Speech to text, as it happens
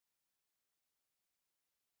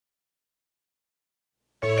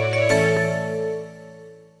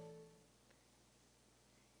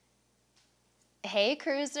Hey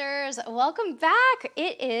cruisers, welcome back.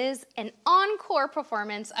 It is an encore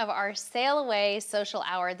performance of our Sail Away Social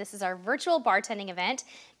Hour. This is our virtual bartending event.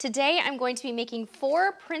 Today I'm going to be making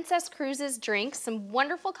 4 Princess Cruises drinks, some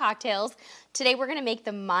wonderful cocktails. Today we're going to make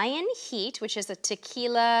the Mayan Heat, which is a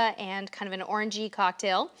tequila and kind of an orangey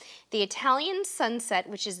cocktail. The Italian Sunset,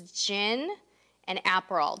 which is gin and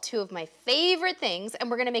Aperol, 2 of my favorite things.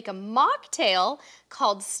 And we're gonna make a mocktail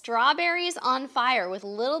called Strawberries on Fire with a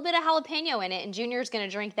little bit of jalapeno in it, and Junior's gonna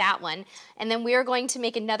drink that one. And then we are going to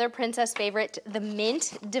make another princess favorite, the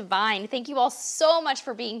Mint Devine. Thank you all so much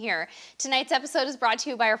for being here. Tonight's episode is brought to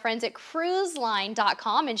you by our friends at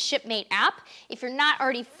cruiseline.com and Shipmate app. If you're not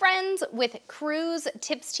already friends with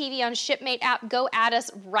CruiseTipsTV on Shipmate app, go add us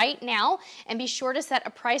right now and be sure to set a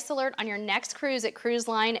price alert on your next cruise at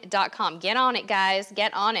cruiseline.com. Get on it, guys,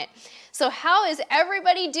 get on it. So how is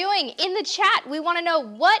everybody doing? In the chat, we want to know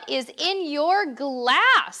what is in your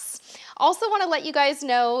glass. Also want to let you guys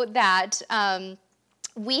know that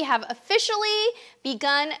we have officially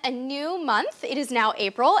begun a new month. It is now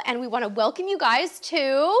April, and we want to welcome you guys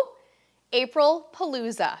to April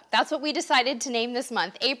Palooza. That's what we decided to name this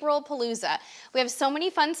month, April Palooza. We have so many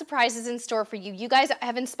fun surprises in store for you. You guys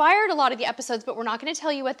have inspired a lot of the episodes, but we're not going to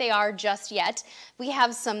tell you what they are just yet. We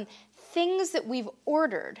have some things that we've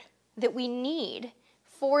ordered that we need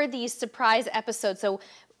for these surprise episodes. So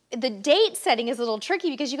the date setting is a little tricky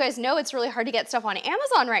because you guys know it's really hard to get stuff on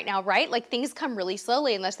Amazon right now, right? Like things come really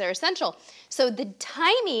slowly unless they're essential. So the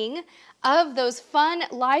timing of those fun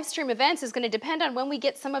live stream events is going to depend on when we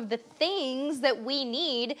get some of the things that we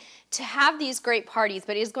need to have these great parties,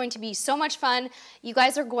 but it is going to be so much fun. You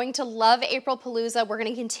guys are going to love April Palooza. We're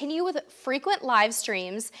going to continue with frequent live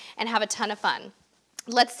streams and have a ton of fun.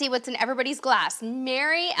 Let's see what's in everybody's glass.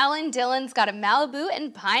 Mary Ellen Dillon's got a Malibu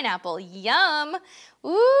and pineapple. Yum.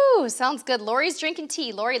 Ooh, sounds good. Lori's drinking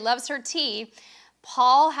tea. Lori loves her tea.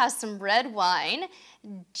 Paul has some red wine.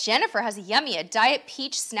 Jennifer has a Diet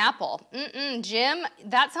Peach Snapple. Jim,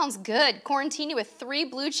 that sounds good. Quarantini with 3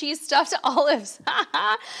 blue cheese stuffed olives.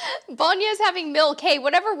 Bonya's having milk. Hey,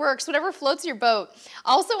 whatever works, whatever floats your boat.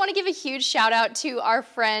 I also want to give a huge shout out to our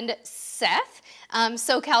friend Seth.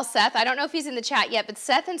 SoCal Seth, I don't know if he's in the chat yet, but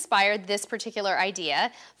Seth inspired this particular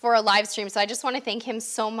idea for a live stream, so I just want to thank him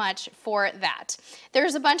so much for that.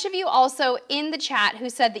 There's a bunch of you also in the chat who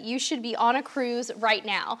said that you should be on a cruise right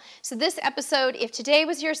now. So this episode, if today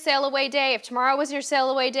was your sail away day, if tomorrow was your sail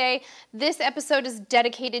away day, this episode is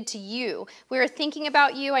dedicated to you. We are thinking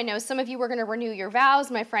about you. I know some of you were going to renew your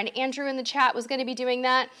vows. My friend Andrew in the chat was going to be doing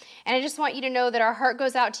that. And I just want you to know that our heart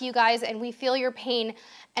goes out to you guys and we feel your pain,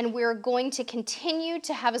 and we're going to continue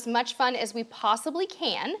to have as much fun as we possibly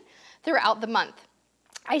can throughout the month.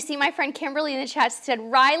 I see my friend Kimberly in the chat said,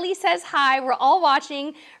 Riley says hi, we're all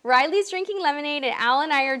watching. Riley's drinking lemonade and Al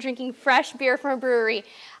and I are drinking fresh beer from a brewery.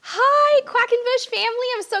 Hi, Quackenbush family,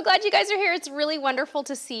 I'm so glad you guys are here. It's really wonderful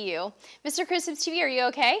to see you. Mr. CruiseTipsTV, are you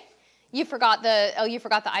okay? You forgot the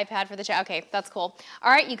iPad for the chat. Okay, that's cool.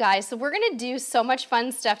 All right, you guys, so we're gonna do so much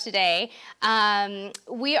fun stuff today.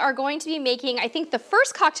 We are going to be making, I think the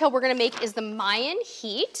first cocktail we're gonna make is the Mayan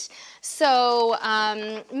Heat. So,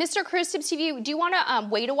 Mr. CruiseTipsTV, do you wanna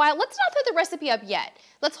wait a while? Let's not put the recipe up yet.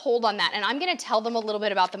 Let's hold on that, and I'm gonna tell them a little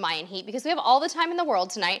bit about the Mayan Heat because we have all the time in the world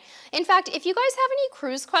tonight. In fact, if you guys have any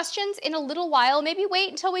cruise questions in a little while, maybe wait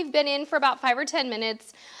until we've been in for about 5 or 10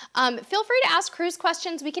 minutes. Feel free to ask cruise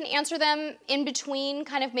questions. We can answer them in between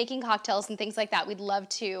kind of making cocktails and things like that. We'd love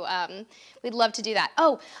to do that.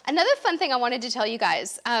 Oh, another fun thing I wanted to tell you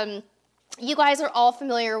guys. You guys are all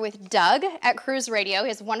familiar with Doug at Cruise Radio. He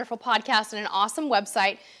has a wonderful podcast and an awesome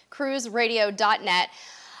website, cruiseradio.net.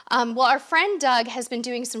 Well, our friend Doug has been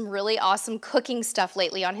doing some really awesome cooking stuff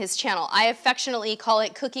lately on his channel. I affectionately call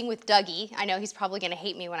it Cooking with Dougie. I know he's probably going to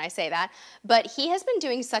hate me when I say that, but he has been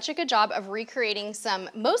doing such a good job of recreating some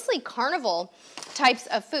mostly carnival types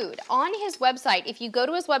of food. On his website, if you go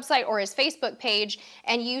to his website or his Facebook page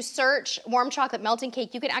and you search warm chocolate melting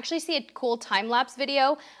cake, you can actually see a cool time-lapse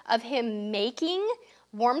video of him making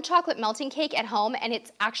warm chocolate melting cake at home, and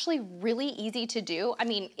it's actually really easy to do. I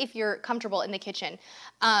mean, if you're comfortable in the kitchen.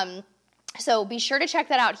 So be sure to check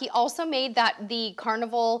that out. He also made the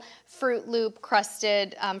Carnival Fruit Loop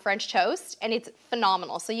crusted French toast, and it's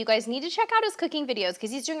phenomenal. So you guys need to check out his cooking videos because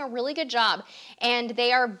he's doing a really good job. And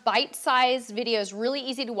they are bite-sized videos, really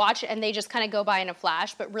easy to watch, and they just kind of go by in a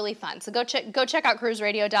flash, but really fun. So go check out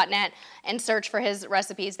cruiseradio.net and search for his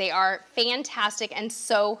recipes. They are fantastic and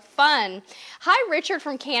so fun. Hi, Richard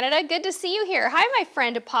from Canada. Good to see you here. Hi, my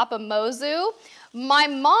friend Papa Mozu. My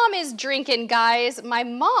mom is drinking, guys. My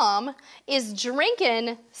mom is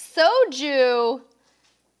drinking soju.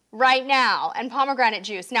 right now, and pomegranate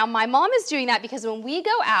juice. Now, my mom is doing that because when we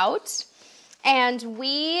go out and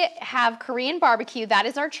we have Korean barbecue, that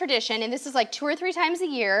is our tradition, and this is like 2 or 3 times a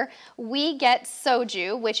year, we get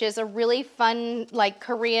soju, which is a really fun, like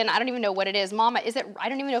Korean, I don't even know what it is. Mama, is it, I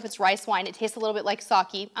don't even know if it's rice wine. It tastes a little bit like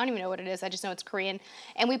sake. I don't even know what it is. I just know it's Korean.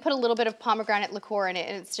 And we put a little bit of pomegranate liqueur in it,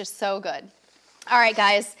 and it's just so good. All right,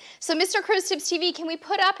 guys, so Mr. Cruise Tips TV, can we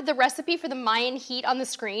put up the recipe for the Mayan Heat on the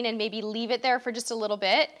screen and maybe leave it there for just a little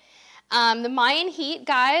bit? The Mayan Heat,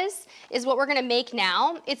 guys, is what we're gonna make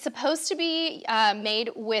now. It's supposed to be made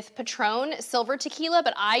with Patrón silver tequila,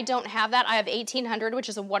 but I don't have that. I have 1800, which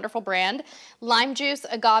is a wonderful brand. Lime juice,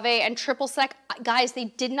 agave, and triple sec. Guys, they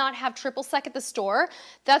did not have triple sec at the store.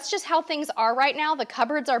 That's just how things are right now. The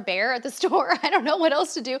cupboards are bare at the store. I don't know what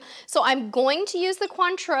else to do. So I'm going to use the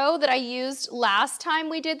Cointreau that I used last time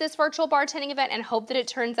we did this virtual bartending event and hope that it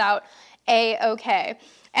turns out a-okay.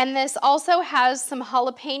 And this also has some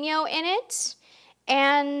jalapeno in it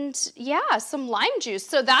and yeah, some lime juice.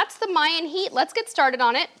 So that's the Mayan Heat. Let's get started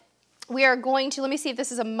on it. We are going to, let me see if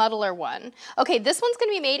this is a muddler one. Okay, this one's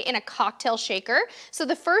gonna be made in a cocktail shaker. So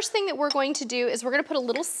the first thing that we're going to do is we're gonna put a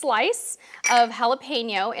little slice of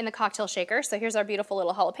jalapeno in the cocktail shaker. So here's our beautiful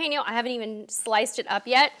little jalapeno. I haven't even sliced it up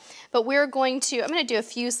yet, but we're going to, I'm gonna do a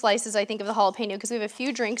few slices, I think, of the jalapeno because we have a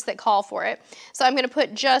few drinks that call for it. So I'm gonna put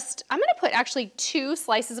actually 2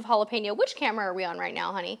 slices of jalapeno. Which camera are we on right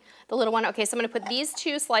now, honey? The little one? Okay, so I'm gonna put these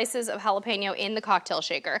 2 slices of jalapeno in the cocktail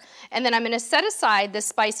shaker. And then I'm gonna set aside this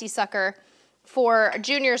spicy sucker for a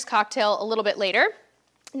junior's cocktail a little bit later.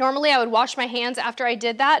 Normally I would wash my hands after I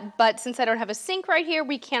did that, but since I don't have a sink right here,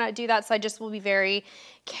 we cannot do that, so I just will be very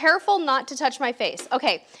careful not to touch my face.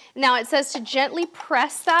 Okay, now it says to gently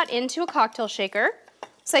press that into a cocktail shaker.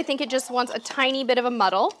 So I think it just wants a tiny bit of a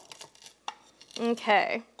muddle.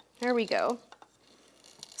 Okay, there we go.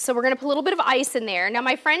 So we're gonna put a little bit of ice in there. Now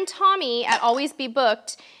my friend Tommy at Always Be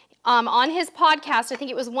Booked, on his podcast, I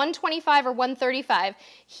think it was 125 or 135,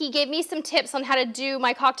 he gave me some tips on how to do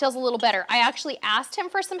my cocktails a little better. I actually asked him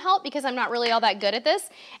for some help because I'm not really all that good at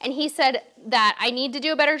this, and he said that I need to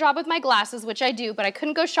do a better job with my glasses, which I do, but I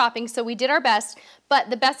couldn't go shopping, so we did our best.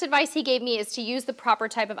 But the best advice he gave me is to use the proper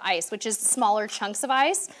type of ice, which is smaller chunks of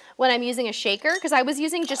ice when I'm using a shaker, because I was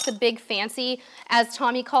using just the big fancy, as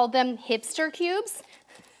Tommy called them, hipster cubes.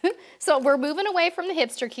 So we're moving away from the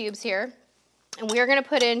hipster cubes here. And we are gonna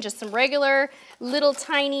put in just some regular, little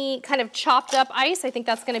tiny, kind of chopped up ice. I think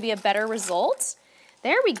that's gonna be a better result.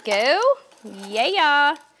 There we go,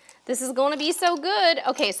 yeah. This is gonna be so good.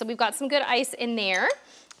 Okay, so we've got some good ice in there.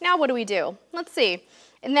 Now what do we do? Let's see.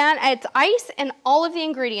 And then it's ice and all of the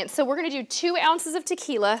ingredients. So we're gonna do 2 ounces of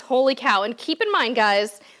tequila, holy cow. And keep in mind,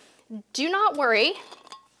 guys, do not worry.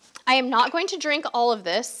 I am not going to drink all of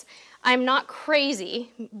this. I'm not crazy.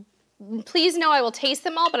 Please know I will taste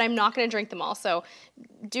them all, but I'm not gonna drink them all, so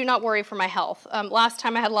do not worry for my health. Last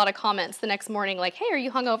time I had a lot of comments the next morning like, hey, are you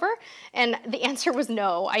hungover? And the answer was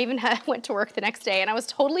no. I even went to work the next day and I was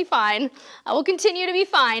totally fine. I will continue to be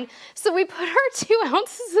fine. So we put our 2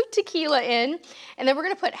 ounces of tequila in, and then we're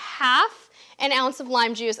gonna put half an ounce of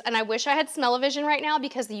lime juice, and I wish I had smell-o-vision right now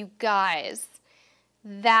because you guys,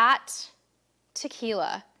 that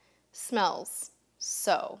tequila smells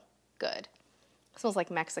so good. Smells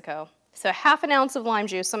like Mexico. So half an ounce of lime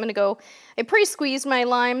juice. So I'm gonna go, I pre-squeezed my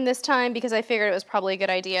lime this time because I figured it was probably a good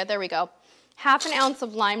idea. There we go. Half an ounce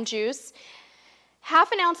of lime juice.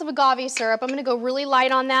 Half an ounce of agave syrup. I'm gonna go really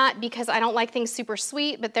light on that because I don't like things super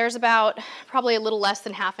sweet, but there's about probably a little less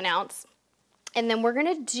than half an ounce. And then we're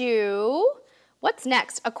gonna do, what's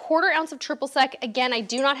next? A 1/4 ounce of triple sec. Again, I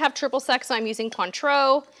do not have triple sec, so I'm using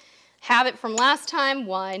Cointreau. Have it from last time,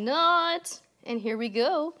 why not? And here we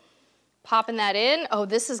go. Popping that in. Oh,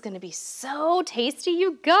 this is gonna be so tasty,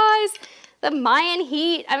 you guys. The Mayan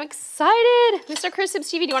Heat, I'm excited. Mr.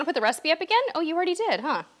 CruiseTipsTV, do you wanna put the recipe up again? Oh, you already did,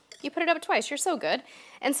 huh? You put it up twice, you're so good.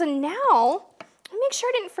 And so now, let me make sure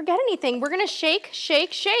I didn't forget anything. We're gonna shake,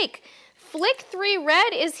 shake, shake. Flick 3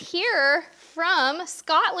 Red is here from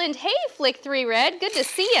Scotland. Hey, Flick 3 Red, good to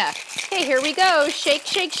see ya. Okay, here we go. Shake,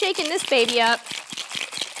 shake, shaking this baby up.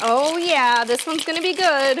 Oh yeah, this one's gonna be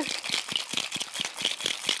good.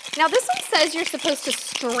 Now this one says you're supposed to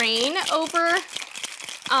strain over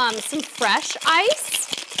some fresh ice.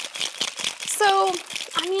 So,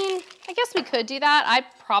 I mean, I guess we could do that. I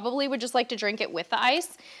probably would just like to drink it with the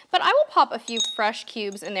ice, but I will pop a few fresh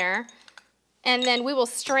cubes in there, and then we will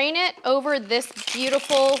strain it over this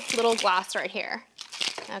beautiful little glass right here.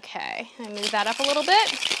 Okay, I move that up a little bit.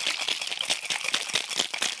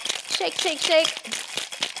 Shake, shake, shake.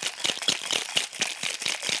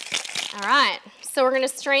 All right, So we're gonna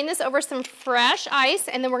strain this over some fresh ice,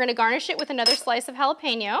 and then we're gonna garnish it with another slice of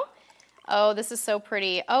jalapeno. Oh, this is so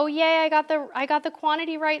pretty. Oh yay, I got the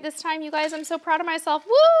quantity right this time, you guys. I'm so proud of myself.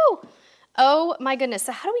 Woo! Oh my goodness,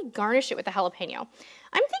 so how do we garnish it with the jalapeno?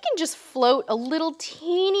 I'm thinking just float a little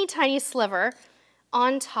teeny tiny sliver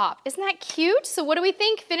on top. Isn't that cute? So what do we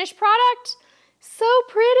think? Finished product? So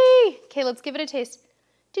pretty. Okay, let's give it a taste.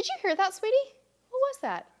 Did you hear that, sweetie? What was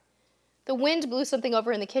that? The wind blew something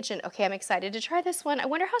over in the kitchen. Okay, I'm excited to try this one. I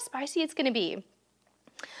wonder how spicy it's gonna be.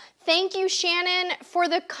 Thank you, Shannon, for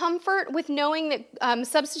the comfort with knowing that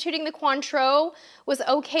substituting the Cointreau was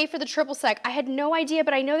okay for the triple sec. I had no idea,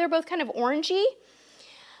 but I know they're both kind of orangey.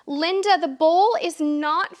 Linda, the bowl is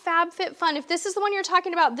not FabFitFun. If this is the one you're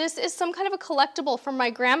talking about, this is some kind of a collectible from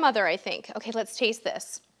my grandmother, I think. Okay, let's taste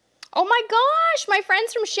this. Oh my gosh, my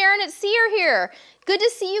friends from Sharon at Sea are here. Good to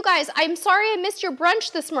see you guys. I'm sorry I missed your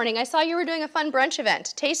brunch this morning. I saw you were doing a fun brunch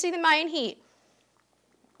event. Tasting the Mayan Heat.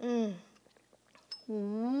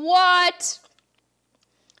 What?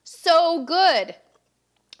 So good.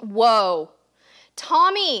 Whoa.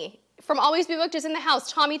 Tommy from Always Be Booked is in the house.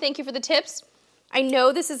 Tommy, thank you for the tips. I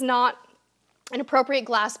know this is not an appropriate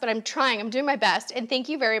glass, but I'm trying. I'm doing my best. And thank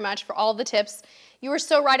you very much for all the tips. You were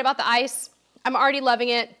so right about the ice. I'm already loving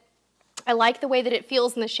it. I like the way that it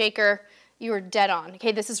feels in the shaker. You were dead on.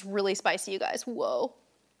 Okay, this is really spicy, you guys. Whoa.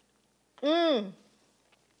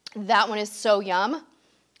 That one is so yum.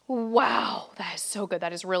 Wow, that is so good.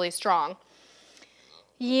 That is really strong.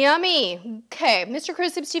 Yummy. Okay, Mr.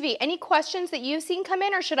 CruiseTipsTV, any questions that you've seen come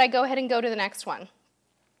in, or should I go ahead and go to the next one?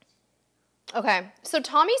 Okay, so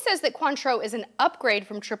Tommy says that Cointreau is an upgrade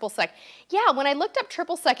from triple sec. Yeah, when I looked up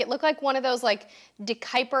triple sec, it looked like one of those like De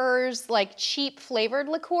Kuyper's like cheap flavored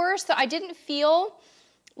liqueurs. So I didn't feel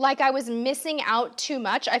like I was missing out too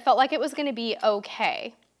much. I felt like it was gonna be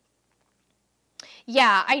okay.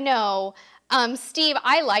 Yeah, I know. Steve,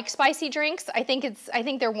 I like spicy drinks. I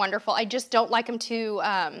think they're wonderful. I just don't like them too,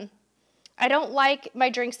 I don't like my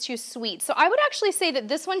drinks too sweet. So I would actually say that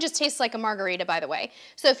this one just tastes like a margarita, by the way.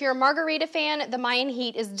 So if you're a margarita fan, the Mayan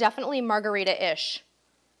Heat is definitely margarita-ish.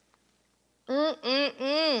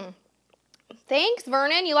 Thanks,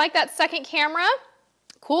 Vernon. You like that second camera?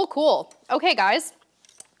 Cool, cool. Okay, guys,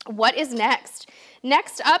 what is next?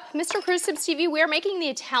 Next up, Mr. CruiseTipsTV, we are making the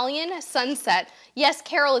Italian Sunset. Yes,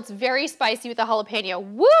 Carol, it's very spicy with the jalapeno.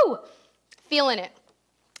 Woo! Feeling it.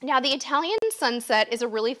 Now, the Italian Sunset is a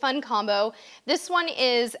really fun combo. This one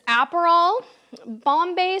is Aperol,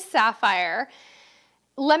 Bombay Sapphire,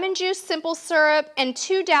 lemon juice, simple syrup, and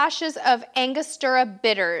 2 dashes of Angostura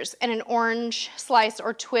bitters, and an orange slice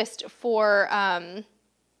or twist for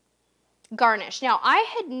garnish. Now, I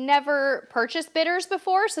had never purchased bitters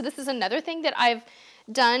before, so this is another thing that I've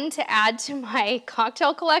done to add to my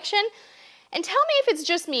cocktail collection. And tell me if it's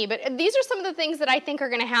just me, but these are some of the things that I think are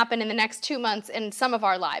gonna happen in the next 2 months in some of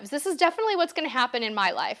our lives. This is definitely what's gonna happen in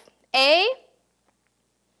my life.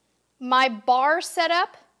 My bar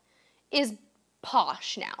setup is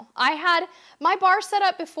posh now. My bar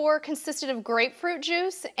setup before consisted of grapefruit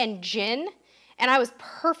juice and gin, and I was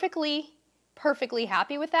perfectly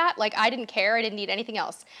happy with that. Like, I didn't care, I didn't need anything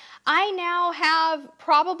else. I now have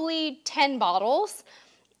probably 10 bottles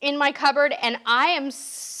in my cupboard, and I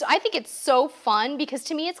think it's so fun because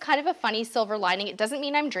to me it's kind of a funny silver lining. It doesn't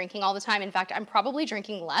mean I'm drinking all the time. In fact, I'm probably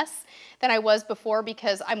drinking less than I was before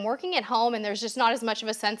because I'm working at home and there's just not as much of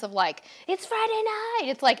a sense of like, it's Friday night.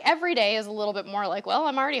 It's like every day is a little bit more like, well,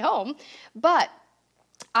 I'm already home. But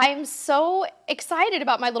I'm so excited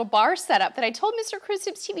about my little bar setup that I told Mr.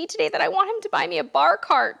 CruiseTipsTV today that I want him to buy me a bar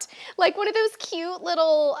cart. Like one of those cute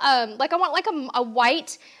little, like I want like a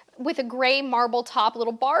white with a gray marble top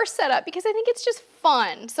little bar setup because I think it's just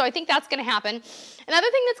fun. So I think that's gonna happen. Another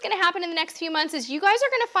thing that's gonna happen in the next few months is you guys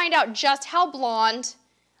are gonna find out just how blonde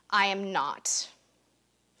I am not.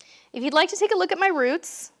 If you'd like to take a look at my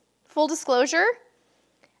roots, full disclosure,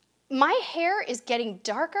 my hair is getting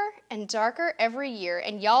darker and darker every year,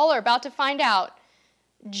 and y'all are about to find out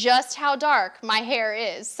just how dark my hair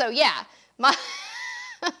is. So yeah,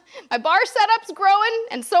 my bar setup's growing,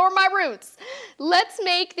 and so are my roots. Let's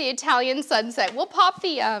make the Italian Sunset. We'll pop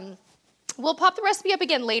the recipe up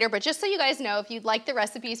again later, but just so you guys know, if you'd like the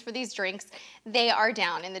recipes for these drinks, they are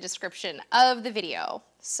down in the description of the video.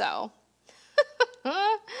 So,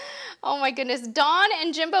 oh my goodness. Dawn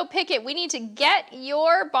and Jimbo Pickett, we need to get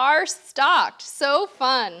your bar stocked. So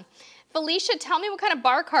fun. Felicia, tell me what kind of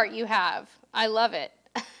bar cart you have. I love it.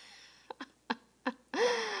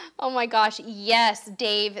 Oh my gosh, yes,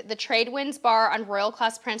 Dave, the Trade Winds bar on Royal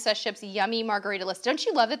Class Princess Ship's yummy margarita list. Don't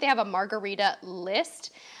you love that they have a margarita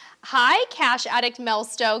list? Hi, Cash Addict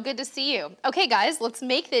Melsto. Good to see you. Okay, guys, let's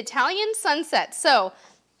make the Italian sunset. So,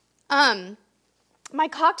 my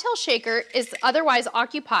cocktail shaker is otherwise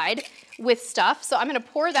occupied with stuff, so I'm gonna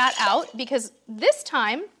pour that out because this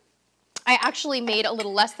time I actually made a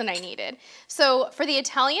little less than I needed. So for the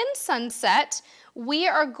Italian sunset, we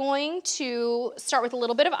are going to start with a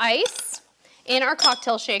little bit of ice in our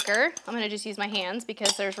cocktail shaker. I'm gonna just use my hands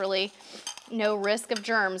because there's really no risk of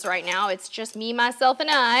germs right now. It's just me, myself, and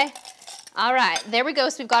I. All right, there we go.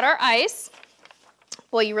 So we've got our ice.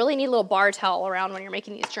 Boy, you really need a little bar towel around when you're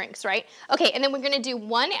making these drinks, right? Okay, and then we're gonna do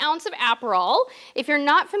 1 ounce of Aperol. If you're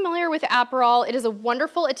not familiar with Aperol, it is a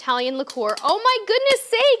wonderful Italian liqueur. Oh my goodness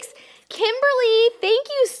sakes! Kimberly, thank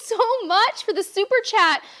you so much for the super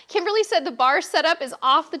chat. Kimberly said the bar setup is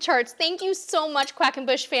off the charts. Thank you so much,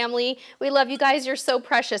 Quackenbush family. We love you guys. You're so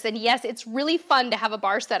precious. And yes, it's really fun to have a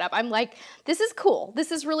bar setup. I'm like, this is cool.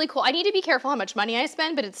 This is really cool. I need to be careful how much money I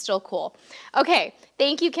spend, but it's still cool. Okay,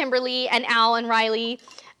 thank you, Kimberly and Al and Riley.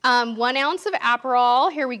 1 ounce of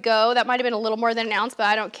Aperol. Here we go. That might have been a little more than an ounce, but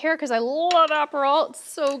I don't care because I love Aperol. It's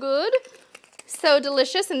so good. So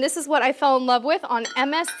delicious, and this is what I fell in love with on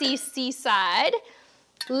MSC Seaside.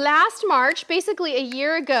 Last March, basically a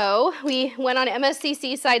year ago, we went on MSC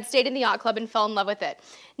Seaside, stayed in the yacht club, and fell in love with it.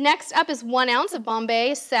 Next up is 1 ounce of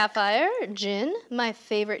Bombay Sapphire gin, my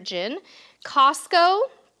favorite gin. Costco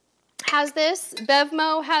has this,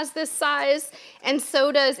 Bevmo has this size, and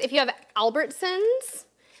so does, if you have Albertsons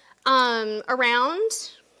around,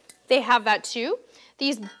 they have that too.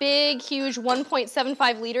 These big, huge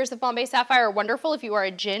 1.75 liters of Bombay Sapphire are wonderful if you are a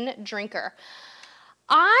gin drinker.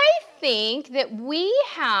 I think that we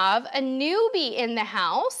have a newbie in the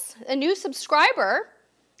house, a new subscriber.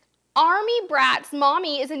 Army Brats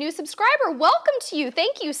Mommy is a new subscriber. Welcome to you.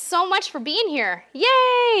 Thank you so much for being here.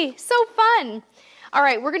 Yay, so fun. All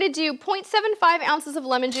right, we're gonna do 0.75 ounces of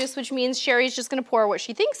lemon juice, which means Sheri's just gonna pour what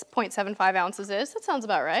she thinks 0.75 ounces is. That sounds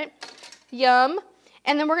about right. Yum.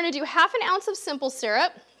 And then we're gonna do 1/2 ounce of simple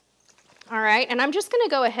syrup. All right, and I'm just gonna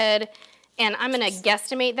go ahead and I'm gonna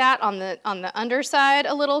guesstimate that on the underside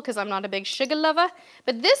a little because I'm not a big sugar lover.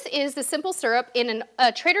 But this is the simple syrup in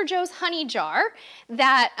a Trader Joe's honey jar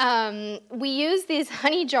that we use these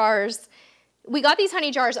honey jars. We got these honey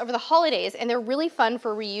jars over the holidays and they're really fun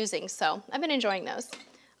for reusing, so I've been enjoying those.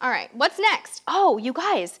 All right, what's next? Oh, you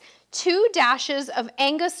guys. 2 dashes of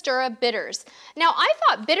Angostura bitters. Now, I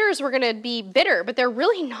thought bitters were gonna be bitter, but they're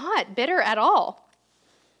really not bitter at all.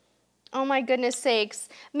 Oh my goodness sakes.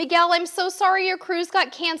 Miguel, I'm so sorry your cruise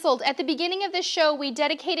got canceled. At the beginning of this show, we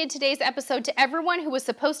dedicated today's episode to everyone who was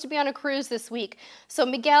supposed to be on a cruise this week. So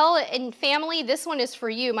Miguel and family, this one is for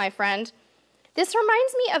you, my friend. This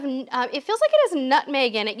reminds me of, it feels like it has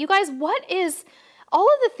nutmeg in it. You guys, what is, all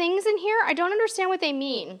of the things in here, I don't understand what they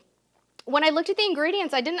mean. When I looked at the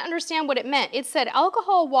ingredients, I didn't understand what it meant. It said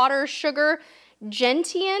alcohol, water, sugar,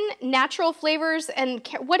 gentian, natural flavors, and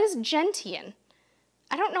what is gentian?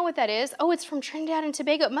 I don't know what that is. Oh, it's from Trinidad and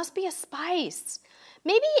Tobago. It must be a spice.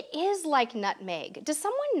 Maybe it is like nutmeg. Does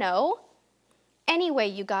someone know? Anyway,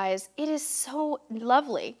 you guys, it is so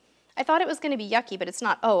lovely. I thought it was gonna be yucky, but it's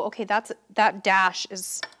not. Oh, okay, that dash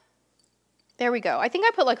is, there we go. I think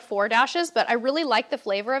I put like 4 dashes, but I really like the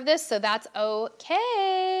flavor of this, so that's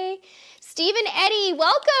okay. Stephen Eddie,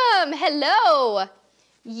 welcome, hello.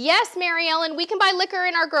 Yes, Mary Ellen, we can buy liquor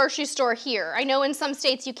in our grocery store here. I know in some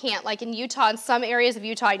states you can't, like in Utah, in some areas of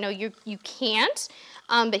Utah, I know you can't,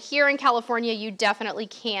 but here in California, you definitely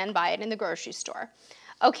can buy it in the grocery store.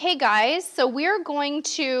 Okay, guys, so we're going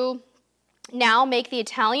to now make the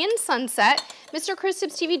Italian sunset. Mr.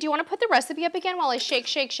 CruiseTipsTV, do you wanna put the recipe up again while I shake,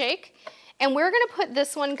 shake, shake? And we're gonna put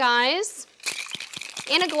this one, guys,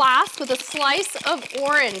 in a glass with a slice of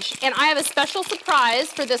orange. And I have a special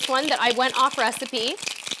surprise for this one that I went off recipe.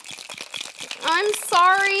 I'm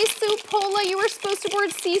sorry, Sue Pola, you were supposed to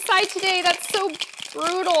board Seaside today. That's so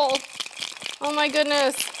brutal. Oh my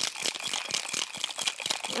goodness.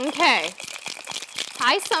 Okay.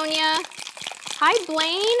 Hi, Sonia. Hi,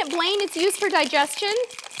 Blaine. Blaine, it's used for digestion.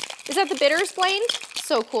 Is that the bitters, Blaine?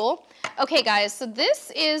 So cool. Okay, guys, so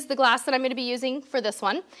this is the glass that I'm gonna be using for this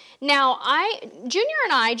one. Now, Junior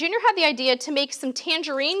had the idea to make some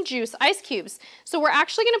tangerine juice ice cubes. So we're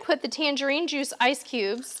actually gonna put the tangerine juice ice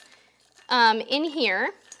cubes in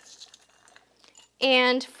here.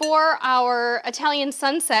 And for our Italian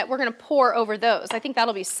sunset, we're gonna pour over those. I think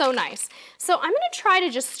that'll be so nice. So I'm gonna try to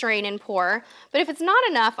just strain and pour, but if it's not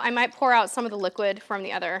enough, I might pour out some of the liquid from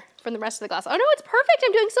the rest of the glass. Oh no, it's perfect.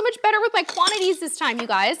 I'm doing so much better with my quantities this time, you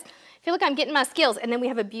guys. I feel like I'm getting my skills. And then we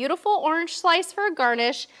have a beautiful orange slice for a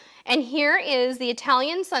garnish. And here is the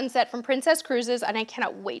Italian sunset from Princess Cruises, and I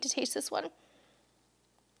cannot wait to taste this one.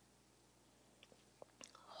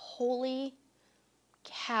 Holy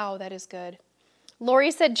cow, that is good.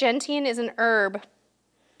 Lori said gentian is an herb.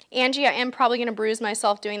 Angie, I am probably gonna bruise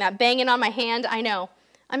myself doing that. Banging on my hand, I know.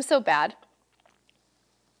 I'm so bad.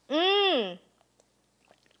 That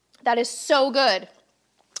is so good.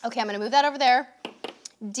 Okay, I'm gonna move that over there.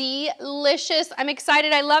 Delicious. I'm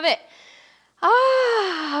excited, I love it.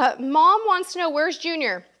 Mom wants to know, where's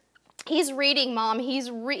Junior? He's reading, Mom. He's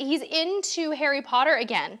into Harry Potter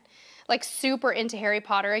again. Like super into Harry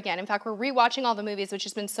Potter again. In fact, we're rewatching all the movies, which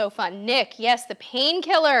has been so fun. Nick, yes, the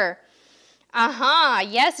painkiller.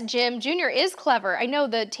 Yes, Jim. Junior is clever. I know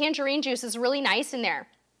the tangerine juice is really nice in there.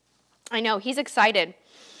 I know, he's excited.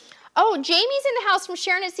 Oh, Jamie's in the house from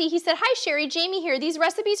Sharon at Sea. He said, hi, Sheri, Jamie here. These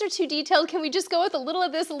recipes are too detailed. Can we just go with a little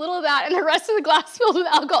of this, a little of that, and the rest of the glass filled with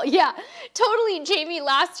alcohol? Yeah, totally, Jamie.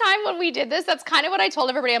 Last time when we did this, that's kind of what I told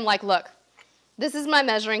everybody. I'm like, look, this is my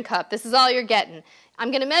measuring cup. This is all you're getting. I'm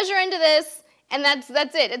going to measure into this, and that's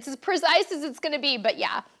it. It's as precise as it's going to be. But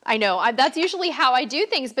yeah, I know. That's usually how I do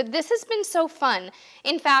things, but this has been so fun.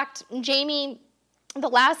 In fact, Jamie, the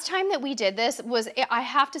last time that we did this was, I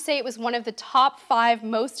have to say, it was one of the top 5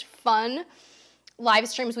 most fun live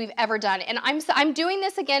streams we've ever done. And I'm doing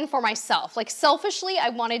this again for myself. Like selfishly, I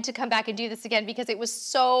wanted to come back and do this again because it was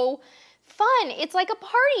so fun. It's like a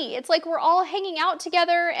party. It's like we're all hanging out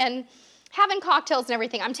together and having cocktails and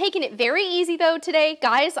everything. I'm taking it very easy though today.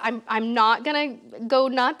 Guys, I'm not gonna go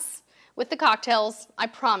nuts with the cocktails, I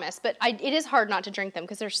promise. But it is hard not to drink them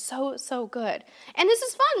because they're so, so good. And this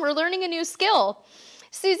is fun. We're learning a new skill.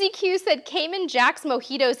 Susie Q said, Cayman Jack's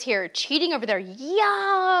Mojitos here. Cheating over there.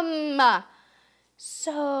 Yum!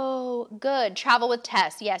 So good. Travel with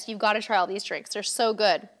Tess. Yes, you've got to try all these drinks. They're so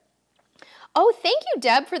good. Oh, thank you,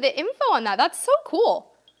 Deb, for the info on that. That's so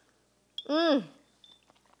cool.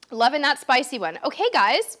 Loving that spicy one. Okay,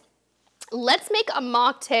 guys, let's make a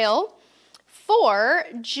mocktail for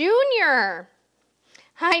Junior.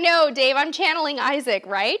 I know, Dave, I'm channeling Isaac,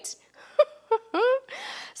 right?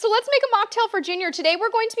 So let's make a mocktail for Junior. Today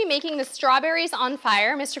we're going to be making the strawberries on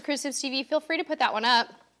fire. Mr. CruiseTipsTV, feel free to put that one up.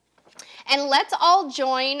 And let's all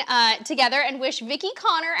join together and wish Vicki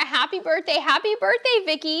Connor a happy birthday. Happy birthday,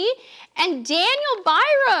 Vicki. And Daniel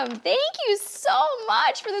Byram, thank you so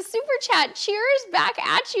much for the super chat. Cheers back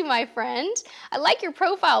at you, my friend. I like your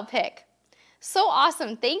profile pic. So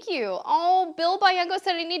awesome, thank you. Oh, Bill Bayango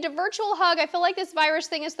said I need a virtual hug. I feel like this virus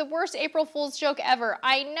thing is the worst April Fool's joke ever.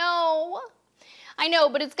 I know,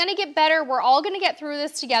 but it's gonna get better. We're all gonna get through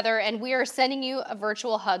this together, and we are sending you a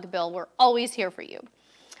virtual hug, Bill. We're always here for you.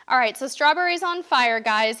 All right, so strawberries on fire,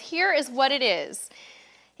 guys. Here is what it is.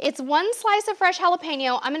 It's 1 slice of fresh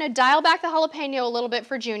jalapeno. I'm gonna dial back the jalapeno a little bit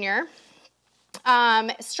for Junior.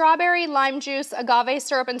 Strawberry, lime juice, agave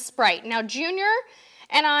syrup, and Sprite. Now, Junior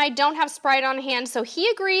and I don't have Sprite on hand, so he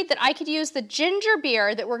agreed that I could use the ginger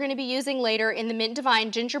beer that we're gonna be using later in the Mint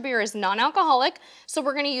Devine. Ginger beer is non-alcoholic, so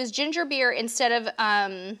we're gonna use ginger beer instead of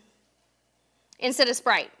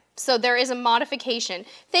Sprite. So there is a modification.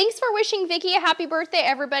 Thanks for wishing Vicki a happy birthday,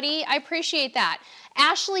 everybody. I appreciate that.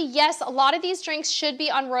 Ashley, yes, a lot of these drinks should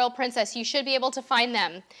be on Royal Princess. You should be able to find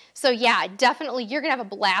them. So yeah, definitely, you're gonna have a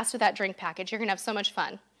blast with that drink package. You're gonna have so much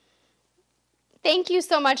fun. Thank you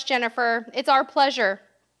so much, Jennifer. It's our pleasure.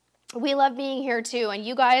 We love being here too. And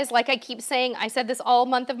you guys, like I keep saying, I said this all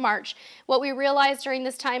month of March, what we realized during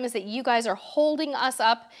this time is that you guys are holding us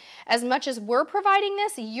up. As much as we're providing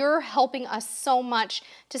this, you're helping us so much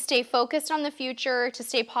to stay focused on the future, to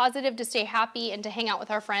stay positive, to stay happy, and to hang out with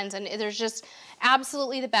our friends. And there's just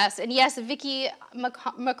absolutely the best. And yes, Vicki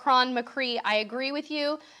McCree, I agree with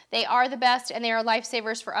you. They are the best, and they are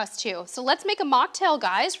lifesavers for us too. So let's make a mocktail,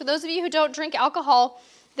 guys. For those of you who don't drink alcohol,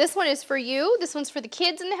 this one is for you. This one's for the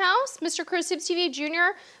kids in the house. Mr. CruiseTipsTV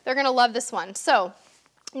Jr., they're gonna love this one. So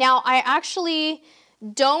now I actually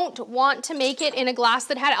don't want to make it in a glass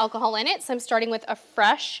that had alcohol in it, so I'm starting with a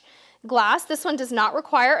fresh glass. This one does not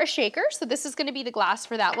require a shaker, so this is gonna be the glass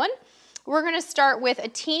for that one. We're gonna start with a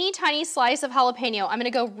teeny tiny slice of jalapeno. I'm gonna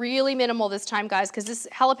go really minimal this time, guys, because this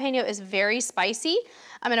jalapeno is very spicy.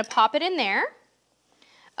 I'm gonna pop it in there.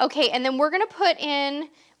 Okay, and then we're gonna put in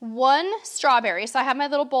 1 strawberry. So I have my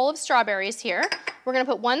little bowl of strawberries here. We're gonna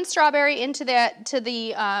put 1 strawberry into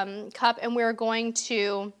the cup, and we're going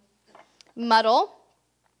to muddle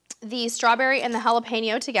the strawberry and the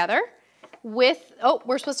jalapeno together with, oh,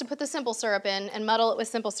 we're supposed to put the simple syrup in and muddle it with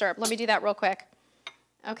simple syrup. Let me do that real quick.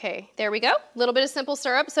 Okay, there we go. A little bit of simple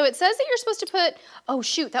syrup. So it says that you're supposed to put, oh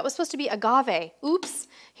shoot, that was supposed to be agave. Oops.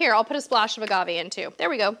 Here, I'll put a splash of agave in too.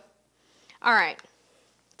 There we go. All right.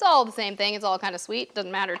 It's all the same thing. It's all kind of sweet.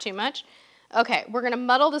 Doesn't matter too much. Okay, we're gonna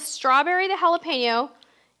muddle the strawberry, the jalapeno,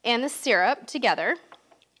 and the syrup together.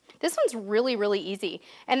 This one's really, really easy.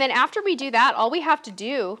 And then after we do that, all we have to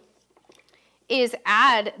do is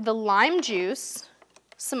add the lime juice,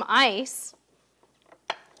 some ice,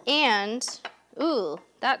 and, ooh,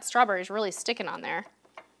 that strawberry is really sticking on there.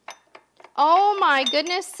 Oh my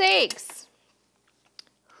goodness sakes.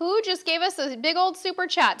 Who just gave us a big old super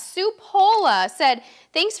chat? Supola said,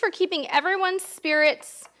 thanks for keeping everyone's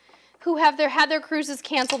spirits who have had their cruises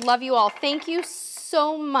canceled. Love you all. Thank you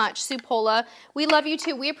so much, Supola. We love you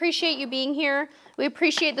too. We appreciate you being here. We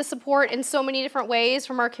appreciate the support in so many different ways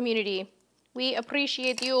from our community. We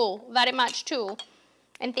appreciate you very much too.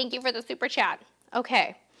 And thank you for the super chat.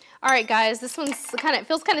 Okay. All right, guys, this one's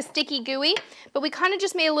feels kind of sticky gooey, but we kind of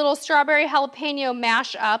just made a little strawberry jalapeno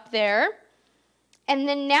mash up there. And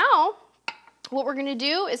then now what we're gonna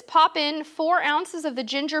do is pop in 4 ounces of the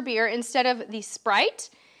ginger beer instead of the Sprite.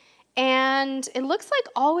 And it looks like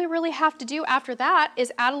all we really have to do after that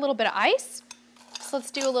is add a little bit of ice. So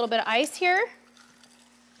let's do a little bit of ice here.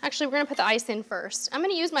 Actually, we're gonna put the ice in first. I'm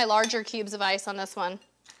gonna use my larger cubes of ice on this one.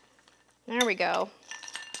 There we go.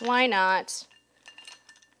 Why not?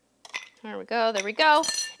 There we go, there we go.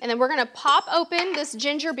 And then we're gonna pop open this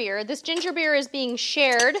ginger beer. This ginger beer is being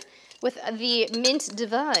shared with the Mint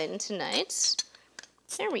Devine tonight.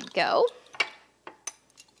 There we go.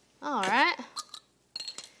 All right.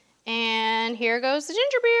 And here goes the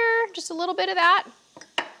ginger beer, just a little bit of that.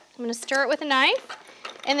 I'm gonna stir it with a knife.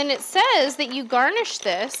 And then it says that you garnish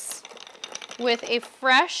this with a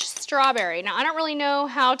fresh strawberry. Now, I don't really know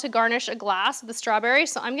how to garnish a glass with the strawberry,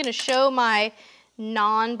 so I'm gonna show my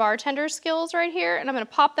non-bartender skills right here, and I'm gonna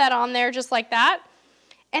pop that on there just like that.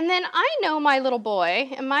 And then I know my little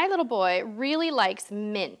boy, and my little boy really likes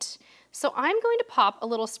mint. So I'm going to pop a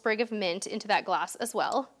little sprig of mint into that glass as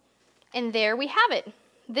well. And there we have it.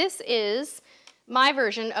 This is my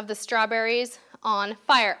version of the strawberries on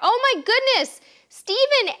fire. Oh my goodness,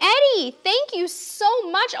 Stephen, Eddie, thank you so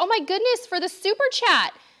much. Oh my goodness for the super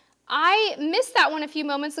chat. I missed that one a few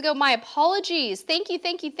moments ago. My apologies. Thank you,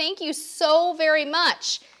 thank you, thank you so very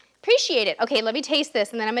much. Appreciate it. Okay, let me taste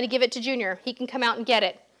this, and then I'm gonna give it to Junior. He can come out and get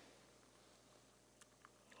it.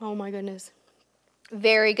 Oh my goodness.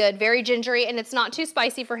 Very good, very gingery, and it's not too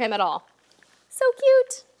spicy for him at all. So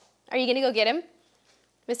cute. Are you gonna go get him?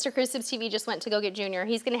 Mr. CruiseTipsTV just went to go get Junior.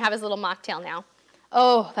 He's gonna have his little mocktail now.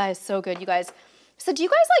 Oh, that is so good, you guys. So do you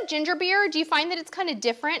guys like ginger beer? Do you find that it's kind of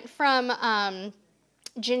different from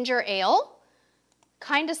ginger ale?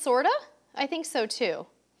 Kinda, sorta? I think so too.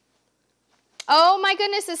 Oh my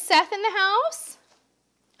goodness, is Seth in the house?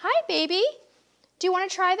 Hi, baby. Do you want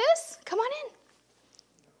to try this? Come on in.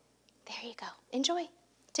 There you go. Enjoy.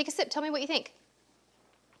 Take a sip. Tell me what you think.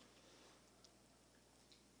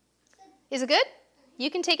 Is it good?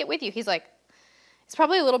 You can take it with you. He's like, it's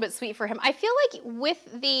probably a little bit sweet for him. I feel like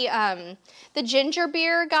with the ginger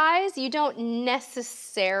beer, guys, you don't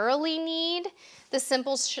necessarily need the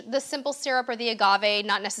simple syrup or the agave,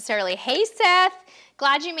 not necessarily. Hey, Seth,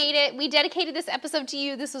 glad you made it. We dedicated this episode to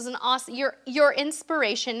you. This was an awesome, your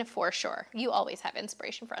inspiration for sure. You always have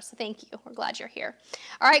inspiration for us, so thank you. We're glad you're here.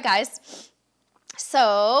 All right, guys.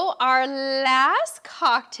 So our last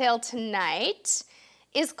cocktail tonight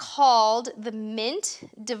is called the Mint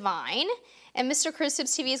Devine. And Mr.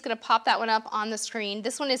 CruiseTipsTV is gonna pop that one up on the screen.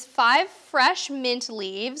 This one is 5 fresh mint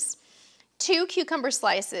leaves, 2 cucumber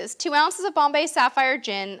slices, 2 ounces of Bombay Sapphire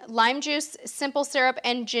gin, lime juice, simple syrup,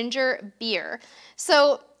 and ginger beer.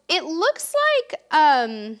 So it looks like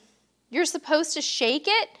you're supposed to shake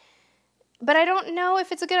it, but I don't know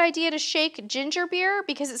if it's a good idea to shake ginger beer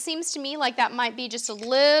because it seems to me like that might be just a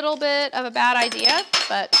little bit of a bad idea,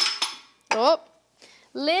 but, oh,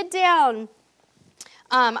 lid down.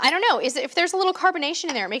 I don't know, if there's a little carbonation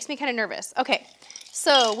in there, it makes me kind of nervous. Okay,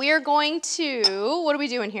 so we are going to, what are we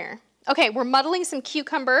doing here? Okay, we're muddling some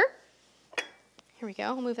cucumber. Here we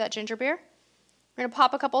go, we'll move that ginger beer. We're gonna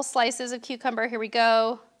pop a couple slices of cucumber, here we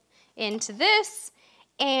go, into this.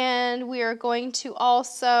 And we are going to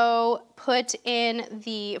also put in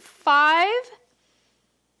the 5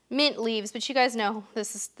 mint leaves, but you guys know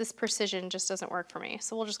this precision just doesn't work for me.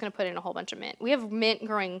 So we're just gonna put in a whole bunch of mint. We have mint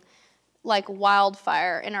growing like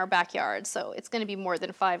wildfire in our backyard, so it's gonna be more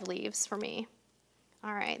than 5 leaves for me.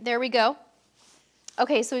 All right, there we go.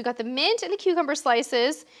 Okay, so we've got the mint and the cucumber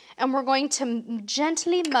slices, and we're going to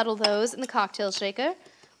gently muddle those in the cocktail shaker.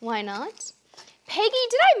 Why not? Peggy,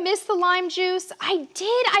 did I miss the lime juice? I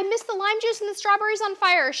did, I missed the lime juice and the strawberries on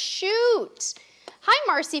fire, shoot. Hi,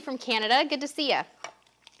 Marcy from Canada, good to see you.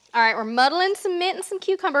 All right, we're muddling some mint and some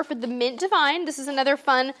cucumber for the Mint Devine. This is another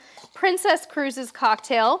fun Princess Cruises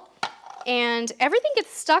cocktail. And everything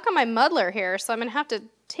gets stuck on my muddler here, so I'm gonna have to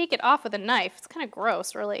take it off with a knife. It's kind of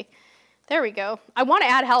gross, really. There we go. I want to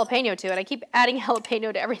add jalapeno to it. I keep adding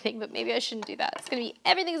jalapeno to everything, but maybe I shouldn't do that.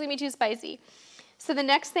 Everything's gonna be too spicy. So the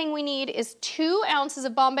next thing we need is 2 ounces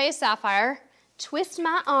of Bombay Sapphire. Twist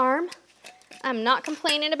my arm. I'm not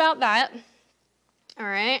complaining about that. All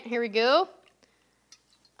right, here we go.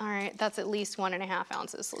 All right, that's at least 1.5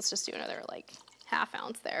 ounces. So let's just do another like ½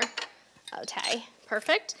 ounce there. Okay,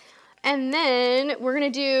 perfect. And then we're gonna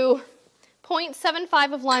do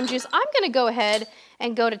 0.75 of lime juice. I'm gonna go ahead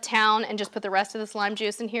and go to town and just put the rest of this lime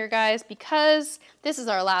juice in here, guys, because this is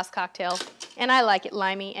our last cocktail and I like it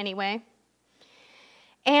limey anyway.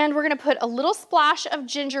 And we're gonna put a little splash of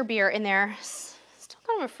ginger beer in there. Still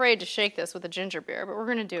kind of afraid to shake this with the ginger beer, but we're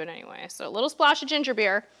gonna do it anyway. So a little splash of ginger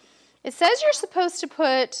beer. It says you're supposed to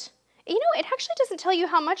put, you know, it actually doesn't tell you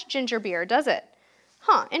how much ginger beer, does it?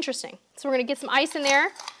 Huh, interesting. So we're gonna get some ice in there,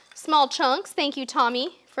 small chunks. Thank you,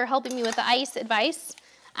 Tommy, for helping me with the ice advice.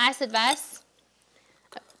 Ice advice.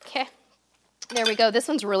 Okay, there we go. This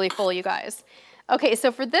one's really full, you guys. Okay,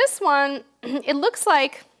 so for this one, it looks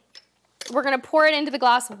like we're gonna pour it into the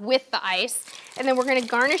glass with the ice, and then we're gonna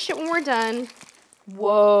garnish it when we're done.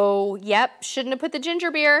 Whoa, yep, shouldn't have put the ginger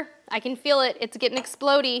beer. I can feel it, it's getting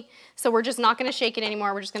explodey. So we're just not gonna shake it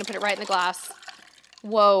anymore. We're just gonna put it right in the glass.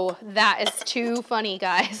 Whoa, that is too funny,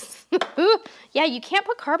 guys. Yeah, you can't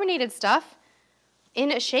put carbonated stuff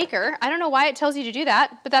in a shaker. I don't know why it tells you to do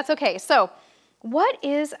that, but that's okay. So what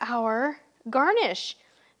is our garnish?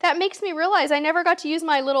 That makes me realize I never got to use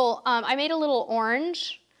my little, I made a little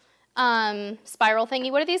orange spiral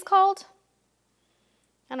thingy. What are these called?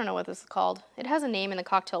 I don't know what this is called. It has a name in the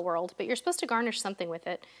cocktail world, but you're supposed to garnish something with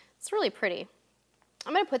it. It's really pretty.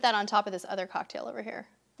 I'm gonna put that on top of this other cocktail over here.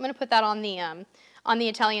 I'm gonna put that on the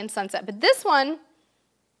Italian Sunset. But this one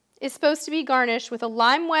is supposed to be garnished with a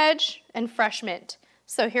lime wedge and fresh mint.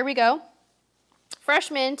 So here we go.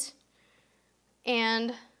 Fresh mint,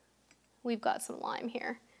 and we've got some lime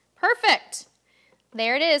here. Perfect.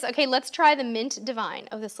 There it is. Okay, let's try the Mint Devine.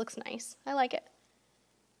 Oh, this looks nice. I like it.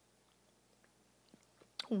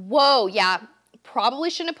 Whoa, yeah. Probably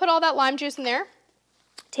shouldn't have put all that lime juice in there.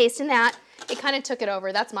 Tasting that, it kind of took it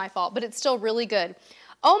over. That's my fault, but it's still really good.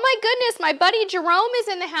 Oh my goodness, my buddy Jerome is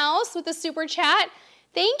in the house with the super chat.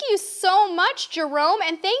 Thank you so much, Jerome,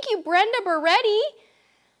 and thank you, Brenda Beretti.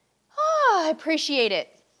 Oh, I appreciate it.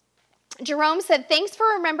 Jerome said, thanks for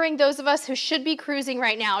remembering those of us who should be cruising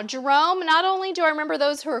right now. Jerome, not only do I remember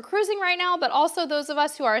those who are cruising right now, but also those of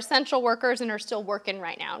us who are essential workers and are still working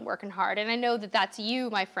right now and working hard. And I know that that's you,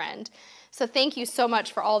 my friend. So thank you so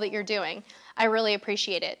much for all that you're doing. I really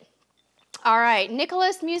appreciate it. All right,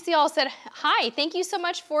 Nicholas Musial said, hi, thank you so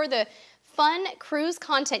much for the fun cruise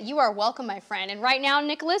content. You are welcome, my friend. And right now,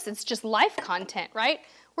 Nicholas, it's just life content, right?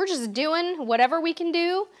 We're just doing whatever we can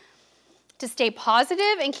do to stay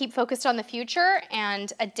positive and keep focused on the future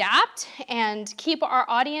and adapt and keep our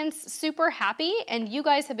audience super happy. And you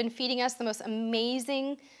guys have been feeding us the most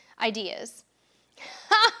amazing ideas.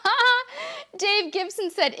 Dave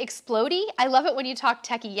Gibson said, explodey? I love it when you talk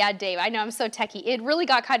techie. Yeah, Dave, I know I'm so techie. It really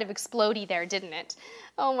got kind of explodey there, didn't it?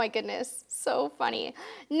 Oh my goodness, so funny.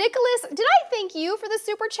 Nicholas, did I thank you for the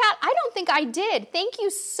super chat? I don't think I did. Thank you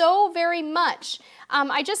so very much.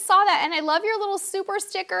 I just saw that and I love your little super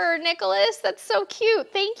sticker, Nicholas. That's so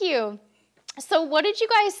cute, thank you. So what did you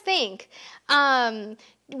guys think?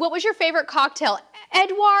 What was your favorite cocktail?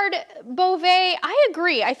 Edouard Beauvais, I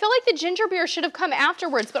agree. I feel like the ginger beer should have come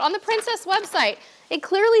afterwards, but on the Princess website, it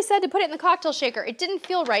clearly said to put it in the cocktail shaker. It didn't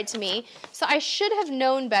feel right to me, so I should have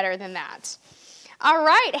known better than that. All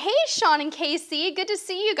right, hey Sean and Casey, good to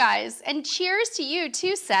see you guys. And cheers to you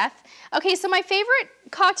too, Seth. Okay, so my favorite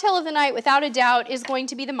cocktail of the night, without a doubt, is going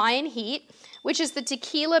to be the Mayan Heat, which is the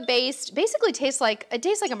tequila-based, basically tastes like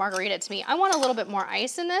a margarita to me. I want a little bit more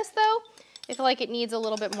ice in this though. I feel like it needs a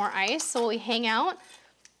little bit more ice, so we hang out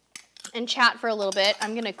and chat for a little bit.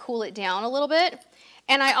 I'm gonna cool it down a little bit.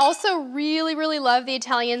 And I also really, really love the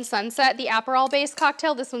Italian Sunset, the Aperol-based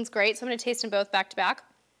cocktail. This one's great, so I'm gonna taste them both back to back.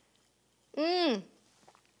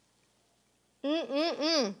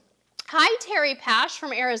 Hi, Terry Pash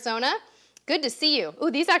from Arizona. Good to see you.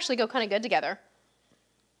 Ooh, these actually go kind of good together.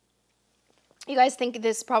 You guys think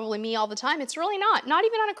this is probably me all the time. It's really not. Not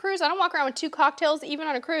even on a cruise. I don't walk around with 2 cocktails even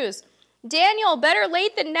on a cruise. Daniel, better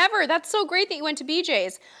late than never. That's so great that you went to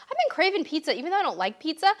BJ's. I've been craving pizza, even though I don't like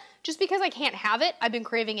pizza. Just because I can't have it, I've been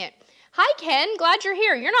craving it. Hi, Ken. Glad you're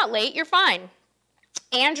here. You're not late. You're fine.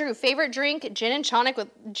 Andrew, favorite drink, gin and tonic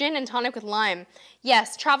with lime.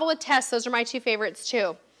 Yes, Travel with Tess. Those are my 2 favorites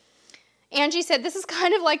too. Angie said, this is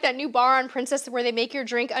kind of like that new bar on Princess where they make your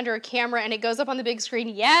drink under a camera and it goes up on the big screen.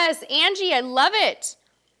 Yes, Angie, I love it.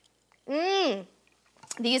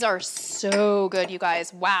 These are so good, you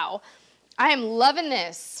guys. Wow. I am loving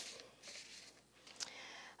this.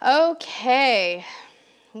 Okay.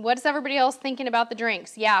 What is everybody else thinking about the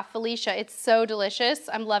drinks? Yeah, Felicia, it's so delicious.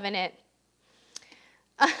 I'm loving it.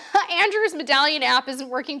 Andrew's medallion app isn't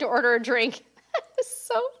working to order a drink. It's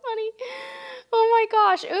so funny. Oh my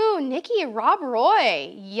gosh. Ooh, Nikki and Rob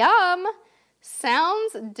Roy. Yum.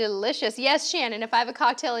 Sounds delicious. Yes, Shannon, if I have a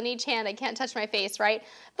cocktail in each hand, I can't touch my face, right?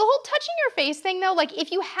 The whole touching your face thing though, like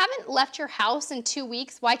if you haven't left your house in 2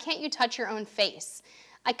 weeks, why can't you touch your own face?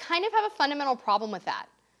 I kind of have a fundamental problem with that.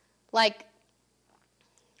 Like,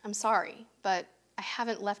 I'm sorry, but I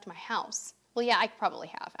haven't left my house. Well, yeah, I probably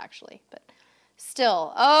have actually, but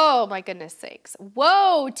still, oh my goodness sakes.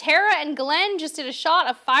 Whoa, Tara and Glenn just did a shot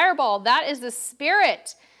of Fireball. That is the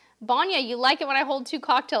spirit. Banya, you like it when I hold 2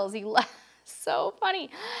 cocktails. You so funny.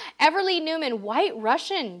 Everly Newman, White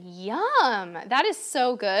Russian, yum. That is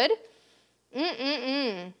so good.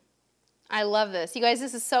 I love this. You guys,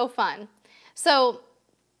 this is so fun. So,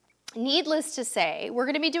 needless to say, we're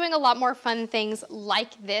going to be doing a lot more fun things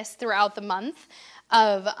like this throughout the month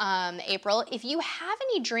of April. If you have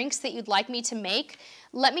any drinks that you'd like me to make,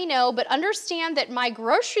 let me know, but understand that my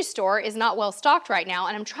grocery store is not well stocked right now,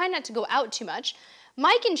 and I'm trying not to go out too much.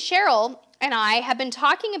 Mike and Cheryl and I have been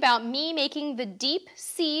talking about me making the deep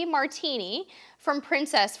sea martini from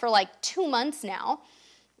Princess for like 2 months now.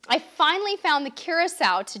 I finally found the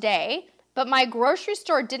Curacao today, but my grocery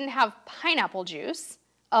store didn't have pineapple juice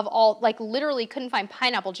of all, like literally couldn't find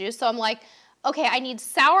pineapple juice. So I'm like, okay, I need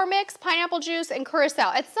sour mix, pineapple juice, and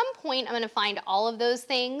Curacao. At some point, I'm gonna find all of those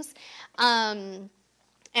things, and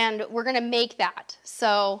we're gonna make that.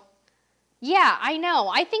 So yeah, I know.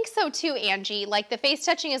 I think so too, Angie. Like the face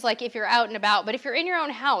touching is like if you're out and about, but if you're in your own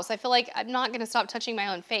house, I feel like I'm not gonna stop touching my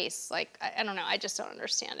own face. Like, I don't know, I just don't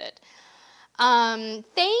understand it.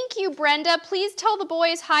 Thank you, Brenda. Please tell the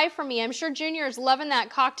boys hi for me. I'm sure Junior is loving that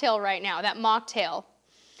cocktail right now, that mocktail.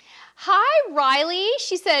 Hi, Riley.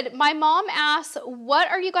 She said, my mom asks, what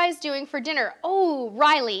are you guys doing for dinner? Oh,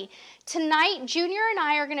 Riley, tonight Junior and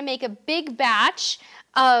I are gonna make a big batch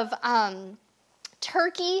of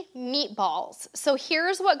turkey meatballs. So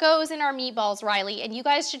here's what goes in our meatballs, Riley, and you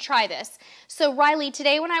guys should try this. So Riley,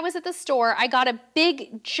 today when I was at the store, I got a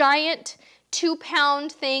big, giant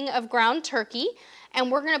 2-pound thing of ground turkey,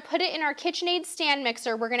 and we're gonna put it in our KitchenAid stand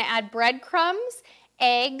mixer. We're gonna add breadcrumbs,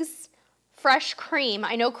 eggs, fresh cream.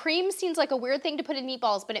 I know cream seems like a weird thing to put in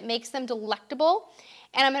meatballs, but it makes them delectable.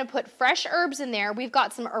 And I'm gonna put fresh herbs in there. We've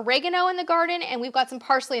got some oregano in the garden and we've got some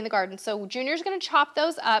parsley in the garden. So Junior's gonna chop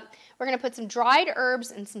those up. We're gonna put some dried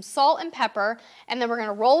herbs and some salt and pepper, and then we're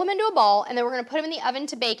gonna roll them into a ball, and then we're gonna put them in the oven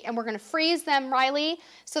to bake, and we're gonna freeze them, Riley,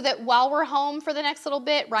 so that while we're home for the next little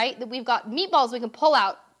bit, right, that we've got meatballs we can pull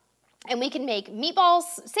out. And we can make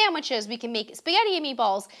meatballs sandwiches, we can make spaghetti and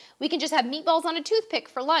meatballs, we can just have meatballs on a toothpick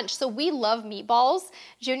for lunch. So we love meatballs.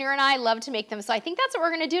 Junior and I love to make them. So I think that's what we're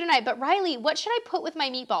gonna do tonight. But Riley, what should I put with my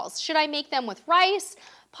meatballs? Should I make them with rice,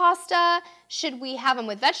 pasta? Should we have them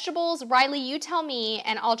with vegetables? Riley, you tell me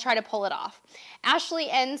and I'll try to pull it off. Ashley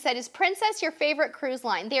N said, is Princess your favorite cruise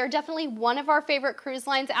line? They are definitely one of our favorite cruise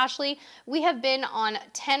lines, Ashley. We have been on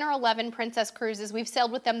 10 or 11 Princess cruises. We've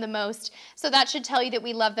sailed with them the most, so that should tell you that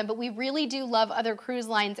we love them, but we really do love other cruise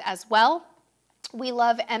lines as well. We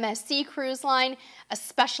love MSC Cruise Line,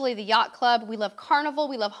 especially the Yacht Club. We love Carnival,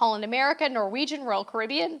 we love Holland America, Norwegian, Royal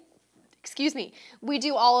Caribbean. Excuse me, we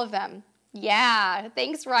do all of them. Yeah,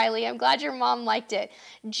 thanks, Riley. I'm glad your mom liked it.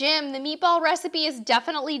 Jim, the meatball recipe is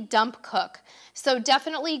definitely dump cook. So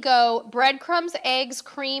definitely go breadcrumbs, eggs,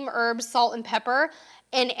 cream, herbs, salt, and pepper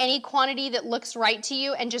in any quantity that looks right to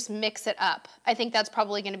you and just mix it up. I think that's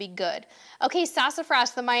probably gonna be good. Okay,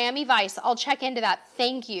 Sassafras, the Miami Vice. I'll check into that.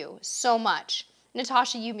 Thank you so much.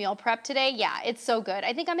 Natasha, you meal prep today? Yeah, it's so good.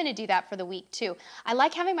 I think I'm gonna do that for the week too. I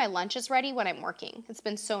like having my lunches ready when I'm working. It's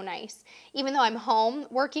been so nice. Even though I'm home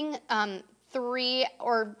working 3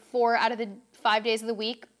 or 4 out of the 5 days of the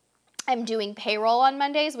week, I'm doing payroll on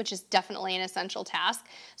Mondays, which is definitely an essential task.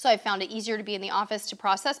 So I found it easier to be in the office to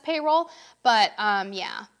process payroll. But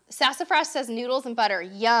yeah. Sassafras says noodles and butter.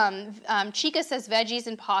 Yum. Chica says veggies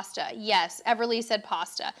and pasta. Yes. Everly said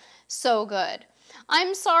pasta. So good.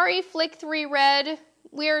 I'm sorry, Flick3Red.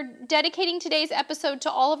 We're dedicating today's episode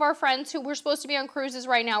to all of our friends who were supposed to be on cruises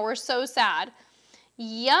right now. We're so sad.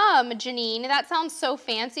 Yum, Janine. That sounds so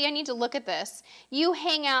fancy. I need to look at this. You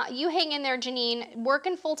hang in there, Janine.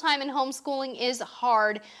 Working full-time and homeschooling is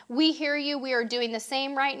hard. We hear you. We are doing the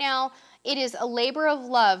same right now. It is a labor of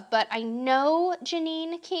love, but I know,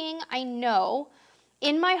 Janine King, I know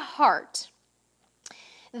in my heart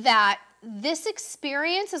that this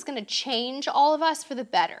experience is going to change all of us for the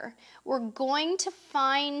better. We're going to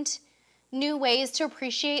find new ways to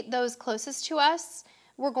appreciate those closest to us.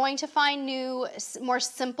 We're going to find new, more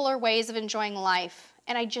simpler ways of enjoying life.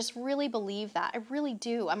 And I just really believe that. I really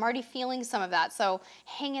do. I'm already feeling some of that. So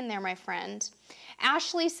hang in there, my friend.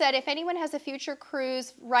 Ashley said, if anyone has a future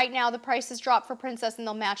cruise, right now the price is dropped for Princess and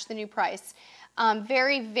they'll match the new price.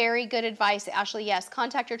 Very, very good advice, Ashley. Yes,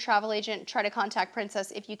 contact your travel agent. Try to contact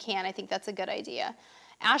Princess if you can. I think that's a good idea.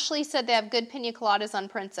 Ashley said they have good pina coladas on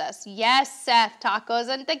Princess. Yes, Seth, tacos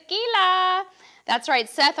and tequila. That's right.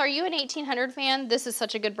 Seth, are you an 1800 fan? This is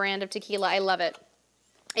such a good brand of tequila. I love it.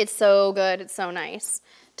 It's so good. It's so nice.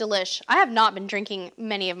 Delish. I have not been drinking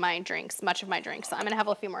much of my drinks. So I'm going to have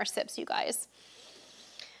a few more sips, you guys.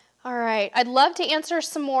 All right. I'd love to answer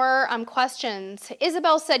some more questions.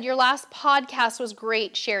 Isabel said, your last podcast was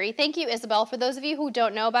great, Sheri. Thank you, Isabel. For those of you who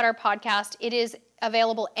don't know about our podcast, it is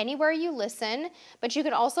available anywhere you listen, but you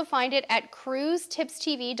can also find it at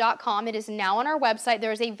CruiseTipsTV.com. It is now on our website.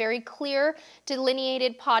 There is a very clear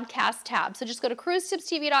delineated podcast tab. So just go to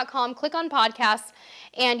CruiseTipsTV.com, click on podcasts,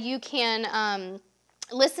 and you can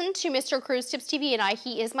listen to Mr. Cruise Tips TV and I.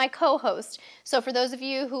 He is my co-host. So for those of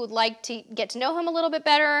you who would like to get to know him a little bit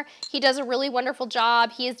better, he does a really wonderful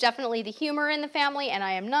job. He is definitely the humor in the family, and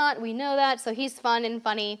I am not. We know that. So he's fun and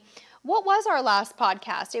funny. What was our last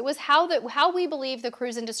podcast? It was how we believe the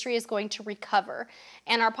cruise industry is going to recover.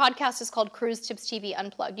 And our podcast is called Cruise Tips TV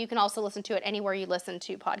Unplugged. You can also listen to it anywhere you listen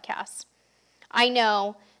to podcasts. I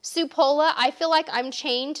know. Supola, I feel like I'm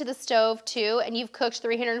chained to the stove too, and you've cooked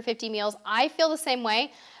 350 meals. I feel the same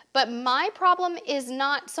way, but my problem is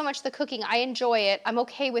not so much the cooking. I enjoy it. I'm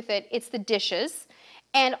okay with it. It's the dishes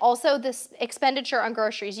and also this expenditure on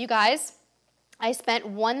groceries. You guys, I spent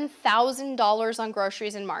 $1,000 on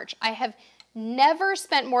groceries in March. I have never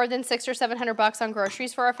spent more than $600 or $700 on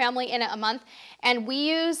groceries for our family in a month. And we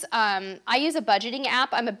use, I use a budgeting app.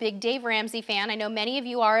 I'm a big Dave Ramsey fan. I know many of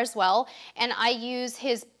you are as well. And I use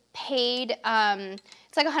his paid,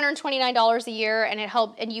 it's like $129 a year, and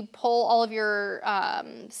and you pull all of your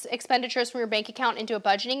expenditures from your bank account into a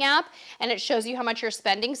budgeting app, and it shows you how much you're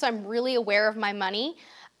spending. So I'm really aware of my money.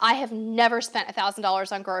 I have never spent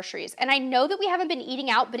 $1,000 on groceries. And I know that we haven't been eating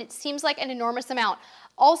out, but it seems like an enormous amount.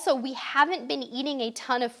 Also, we haven't been eating a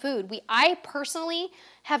ton of food. I personally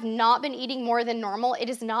have not been eating more than normal. It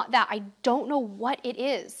is not that. I don't know what it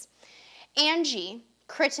is. Angie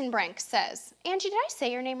Crittenbrink says, Angie, did I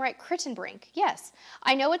say your name right? Crittenbrink. Yes.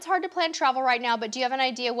 I know it's hard to plan travel right now, but do you have an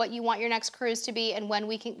idea what you want your next cruise to be and when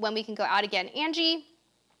we can go out again? Angie,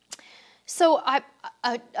 so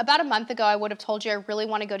about a month ago, I would have told you I really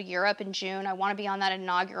want to go to Europe in June. I want to be on that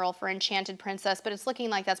inaugural for Enchanted Princess, but it's looking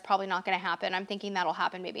like that's probably not going to happen. I'm thinking that'll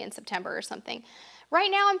happen maybe in September or something. Right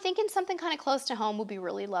now, I'm thinking something kind of close to home would be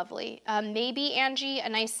really lovely. Maybe, Angie, a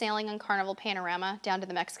nice sailing on Carnival Panorama down to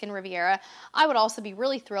the Mexican Riviera. I would also be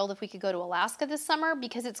really thrilled if we could go to Alaska this summer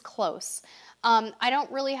because it's close. I don't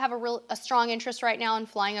really have a strong interest right now in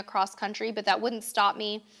flying across country, but that wouldn't stop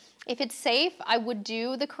me. If it's safe, I would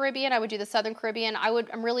do the Caribbean. I would do the Southern Caribbean.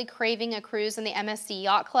 I'm really craving a cruise in the MSC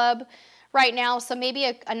Yacht Club right now. So maybe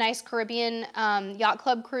a nice Caribbean Yacht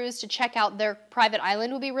Club cruise to check out their private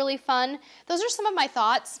island would be really fun. Those are some of my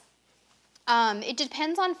thoughts. It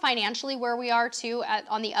depends on financially where we are too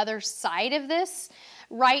on the other side of this.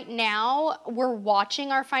 Right now, we're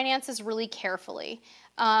watching our finances really carefully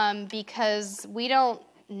because we don't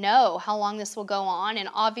know how long this will go on. And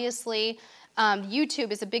obviously,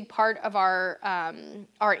 YouTube is a big part of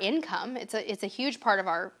our income. It's a huge part of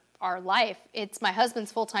our life. It's my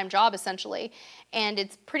husband's full-time job essentially, and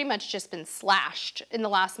it's pretty much just been slashed in the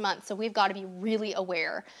last month. So we've got to be really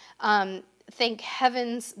aware. Thank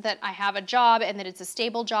heavens that I have a job and that it's a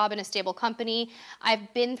stable job and a stable company.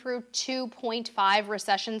 I've been through 2.5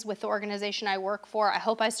 recessions with the organization I work for. I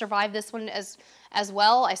hope I survive this one as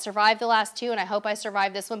well. I survived the last two, and I hope I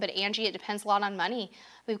survive this one. But Angie, it depends a lot on money.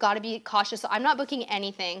 We've got to be cautious. I'm not booking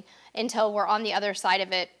anything until we're on the other side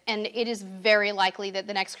of it. And it is very likely that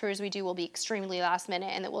the next cruise we do will be extremely last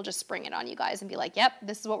minute and that we'll just spring it on you guys and be like, yep,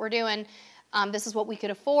 this is what we're doing. This is what we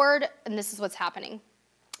could afford, and this is what's happening.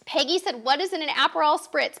 Peggy said, what is in an Aperol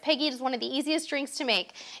Spritz? Peggy, it is one of the easiest drinks to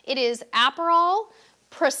make. It is Aperol,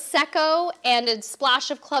 Prosecco, and a splash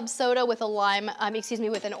of club soda with a lime,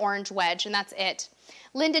 with an orange wedge, and that's it.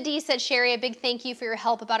 Linda D said, Sheri, a big thank you for your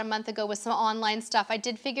help about a month ago with some online stuff. I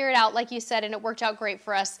did figure it out, like you said, and it worked out great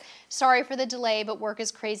for us. Sorry for the delay, but work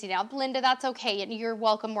is crazy now. Linda, that's okay, and you're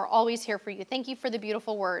welcome. We're always here for you. Thank you for the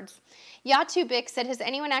beautiful words. Yatu Bick said, has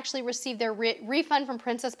anyone actually received their refund from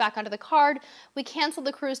Princess back onto the card? We canceled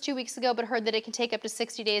the cruise 2 weeks ago, but heard that it can take up to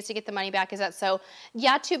 60 days to get the money back. Is that so?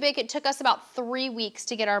 Yatu Bick, it took us about 3 weeks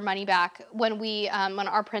to get our money back when when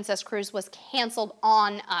our Princess cruise was canceled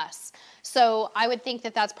on us. So I would think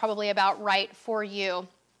that that's probably about right for you.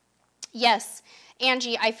 Yes,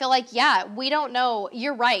 Angie, I feel like, yeah, we don't know.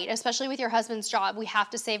 You're right, especially with your husband's job. We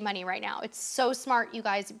have to save money right now. It's so smart, you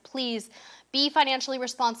guys. Please be financially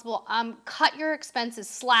responsible. Cut your expenses,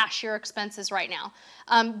 slash your expenses right now.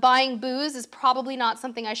 Buying booze is probably not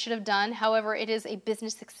something I should have done. However, it is a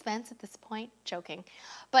business expense at this point. Joking.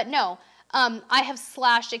 But no, I have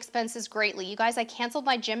slashed expenses greatly. You guys, I canceled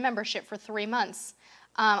my gym membership for 3 months.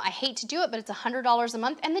 I hate to do it, but it's $100 a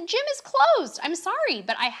month, and the gym is closed. I'm sorry,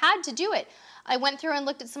 but I had to do it. I went through and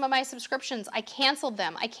looked at some of my subscriptions. I canceled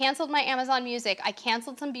them. I canceled my Amazon Music. I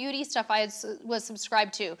canceled some beauty stuff I was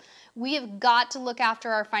subscribed to. We have got to look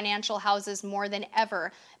after our financial houses more than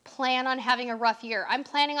ever. Plan on having a rough year. I'm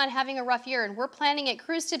planning on having a rough year, and we're planning at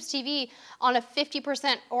CruiseTipsTV on a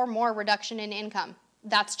 50% or more reduction in income.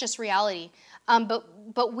 That's just reality.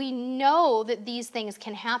 But we know that these things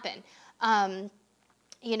can happen.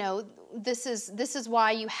 You know, this is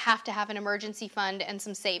why you have to have an emergency fund and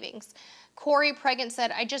some savings. Corey Pregant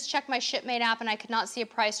said, I just checked my Shipmate app and I could not see a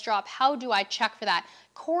price drop. How do I check for that?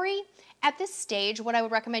 Corey, at this stage, what I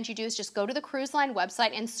would recommend you do is just go to the cruise line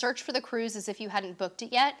website and search for the cruise as if you hadn't booked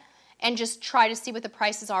it yet, and just try to see what the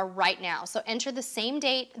prices are right now. So enter the same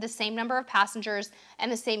date, the same number of passengers,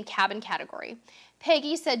 and the same cabin category.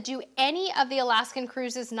 Peggy said, do any of the Alaskan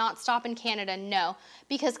cruises not stop in Canada? No,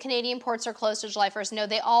 because Canadian ports are closed to July 1st. No,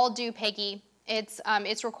 they all do, Peggy.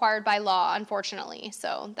 It's required by law, unfortunately.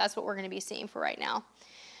 So that's what we're going to be seeing for right now.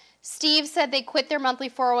 Steve said they quit their monthly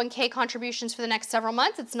 401k contributions for the next several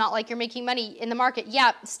months. It's not like you're making money in the market.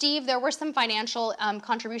 Yeah, Steve, there were some financial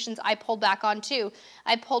contributions I pulled back on too.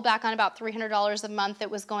 I pulled back on about $300 a month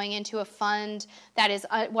that was going into a fund that is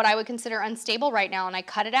what I would consider unstable right now, and I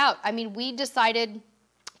cut it out. I mean, we decided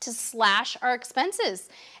to slash our expenses,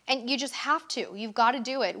 and you just have to. You've got to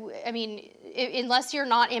do it. I mean, unless you're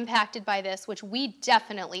not impacted by this, which we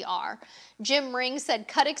definitely are. Jim Ring said,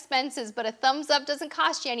 cut expenses, but a thumbs up doesn't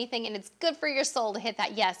cost you anything, and it's good for your soul to hit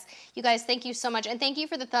that. Yes, you guys, thank you so much, and thank you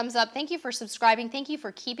for the thumbs up. Thank you for subscribing. Thank you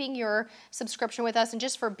for keeping your subscription with us and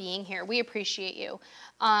just for being here. We appreciate you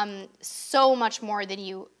so much more than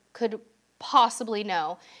you could possibly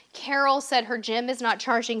know. Carol said her gym is not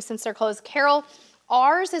charging since they're closed. Carol,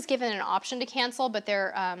 ours is given an option to cancel, but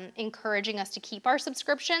they're encouraging us to keep our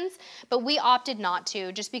subscriptions. But we opted not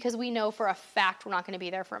to, just because we know for a fact we're not going to be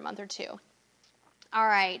there for a month or two. All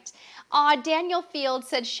right. Daniel Field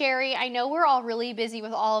said, Sheri, I know we're all really busy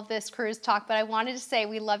with all of this cruise talk, but I wanted to say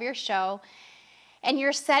we love your show, and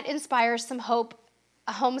your set inspires some hope.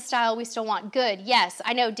 A home style we still want. Good. Yes,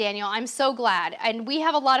 I know, Daniel. I'm so glad. And we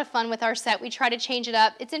have a lot of fun with our set. We try to change it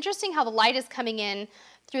up. It's interesting how the light is coming in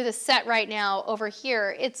through the set right now over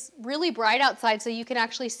here. It's really bright outside, so you can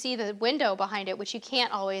actually see the window behind it, which you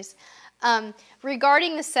can't always.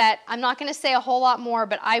 Regarding the set, I'm not going to say a whole lot more,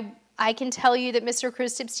 but I can tell you that Mr.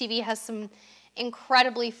 Cruise Tips TV has some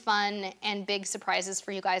incredibly fun and big surprises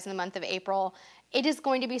for you guys in the month of April. It is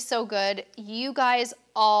going to be so good. You guys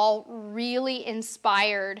all really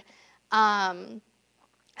inspired some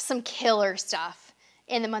killer stuff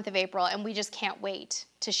in the month of April, and we just can't wait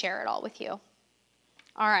to share it all with you.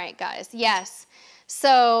 All right, guys. Yes.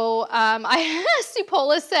 So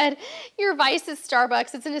Supola said, your vice is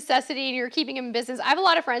Starbucks. It's a necessity and you're keeping them in business. I have a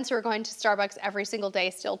lot of friends who are going to Starbucks every single day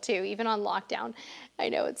still too, even on lockdown. I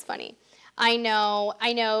know, it's funny. I know.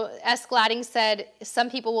 S. Gladding said some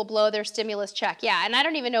people will blow their stimulus check. Yeah, and I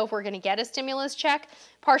don't even know if we're going to get a stimulus check,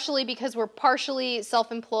 partially because we're partially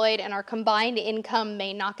self-employed and our combined income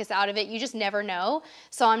may knock us out of it. You just never know.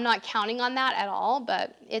 So I'm not counting on that at all,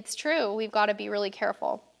 but it's true. We've got to be really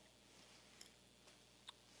careful.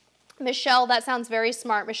 Michelle, that sounds very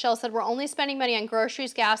smart. Michelle said, we're only spending money on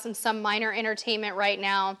groceries, gas, and some minor entertainment right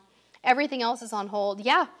now. Everything else is on hold.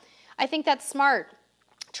 Yeah, I think that's smart.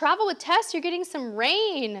 Travel with Tess, you're getting some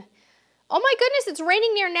rain. Oh my goodness, it's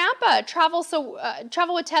raining near Napa. Travel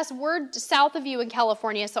with Tess, we're south of you in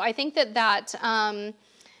California, so I think that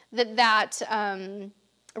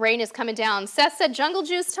rain is coming down. Seth said jungle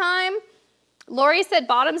juice time. Lori said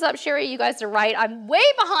bottoms up, Sheri. You guys are right. I'm way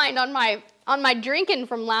behind on my drinking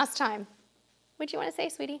from last time. What do you want to say,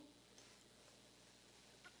 sweetie?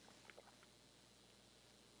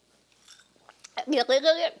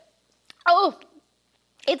 Oh,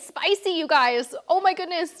 it's spicy, you guys. Oh my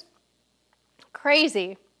goodness.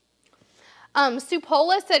 Crazy.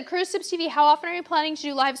 Supola said, Cruise Tips TV, how often are you planning to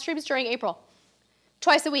do live streams during April?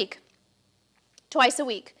 Twice a week. Twice a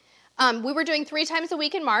week. We were doing 3 times a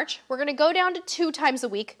week in March. We're going to go down to 2 times a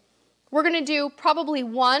week. We're going to do probably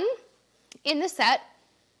 1 in the set,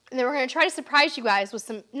 and then we're going to try to surprise you guys with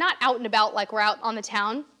some, not out and about like we're out on the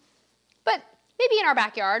town, but maybe in our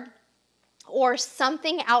backyard or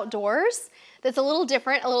something outdoors that's a little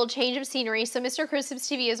different, a little change of scenery. So Mr. Cruise Tips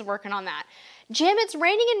TV is working on that. Jim, it's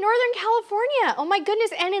raining in Northern California. Oh my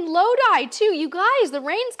goodness, and in Lodi too. You guys, the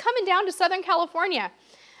rain's coming down to Southern California.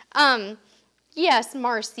 Yes,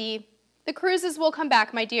 Marcy, the cruises will come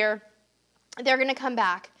back, my dear. They're gonna come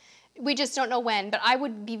back. We just don't know when, but I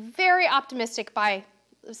would be very optimistic by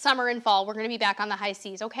summer and fall. We're gonna be back on the high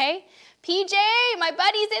seas, okay? PJ, my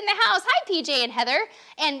buddy's in the house. Hi, PJ and Heather,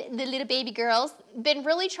 and the little baby girls. Been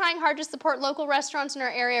really trying hard to support local restaurants in our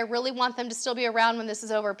area. Really want them to still be around when this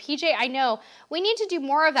is over. PJ, I know. We need to do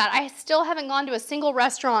more of that. I still haven't gone to a single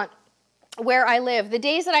restaurant where I live. The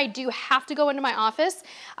days that I do have to go into my office,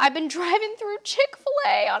 I've been driving through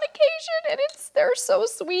Chick-fil-A on occasion, and they're so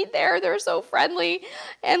sweet there. They're so friendly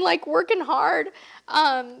and like working hard.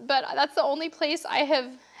 But that's the only place I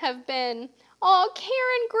have been. Oh,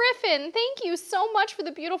 Karen Griffin, thank you so much for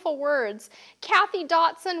the beautiful words. Kathy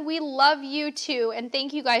Dotson, we love you too, and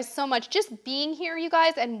thank you guys so much. Just being here, you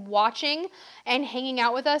guys, and watching and hanging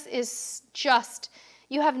out with us is just,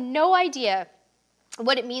 you have no idea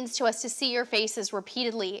what it means to us to see your faces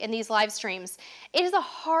repeatedly in these live streams. It is a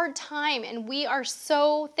hard time, and we are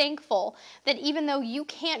so thankful that even though you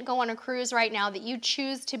can't go on a cruise right now, that you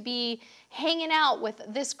choose to be hanging out with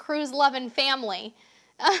this cruise-loving family.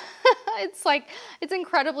 It's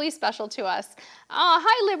incredibly special to us. Oh,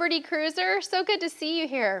 hi, Liberty Cruiser. So good to see you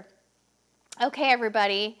here. Okay,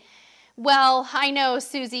 everybody. Well, I know,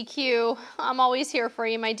 Susie Q. I'm always here for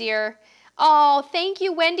you, my dear. Oh, thank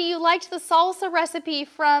you, Wendy. You liked the salsa recipe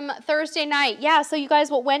from Thursday night. Yeah, so you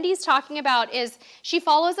guys, what Wendy's talking about is she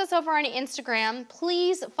follows us over on Instagram.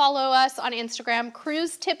 Please follow us on Instagram,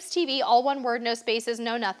 CruiseTipsTV, all one word, no spaces,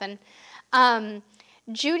 no nothing.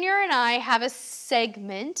 Junior and I have a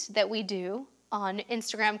segment that we do on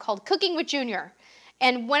Instagram called Cooking with Junior.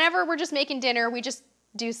 And whenever we're just making dinner, we just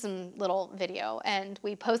do some little video and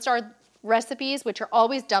we post our recipes, which are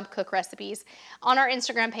always dump cook recipes, on our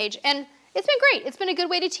Instagram page. And it's been great. It's been a good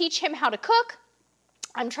way to teach him how to cook.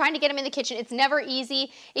 I'm trying to get him in the kitchen. It's never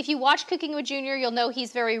easy. If you watch Cooking with Junior, you'll know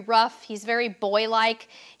he's very rough. He's very boy-like.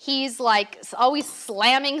 He's like always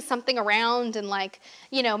slamming something around and like,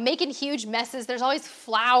 you know, making huge messes. There's always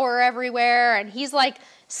flour everywhere, and he's like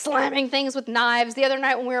slamming things with knives. The other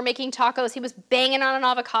night when we were making tacos, he was banging on an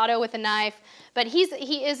avocado with a knife, but he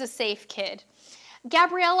is a safe kid.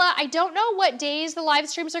 Gabriella, I don't know what days the live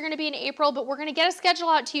streams are going to be in April, but we're going to get a schedule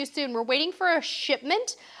out to you soon. We're waiting for a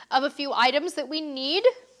shipment of a few items that we need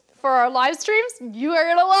for our live streams. You are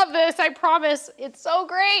going to love this, I promise. It's so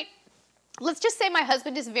great. Let's just say my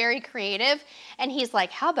husband is very creative, and he's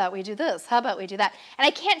like, how about we do this? How about we do that? And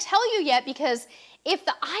I can't tell you yet because if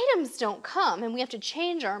the items don't come and we have to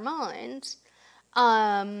change our mind,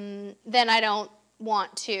 then I don't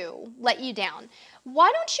want to let you down.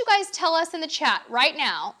 Why don't you guys tell us in the chat right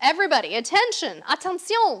now, everybody, attention,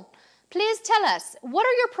 attention, please tell us, what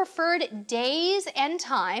are your preferred days and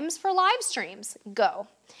times for live streams? Go,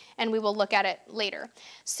 and we will look at it later.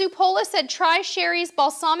 Supola said, try Sheri's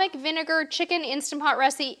balsamic vinegar chicken Instant Pot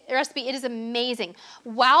recipe. It is amazing.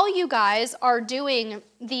 While you guys are doing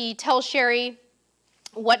the tell Sheri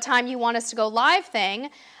what time you want us to go live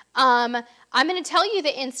thing, I'm going to tell you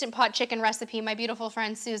the Instant Pot chicken recipe my beautiful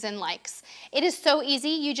friend Susan likes. It is so easy.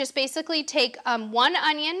 You just basically take 1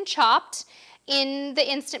 onion chopped in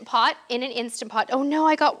the Instant Pot, in an Instant Pot. Oh no,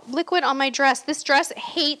 I got liquid on my dress. This dress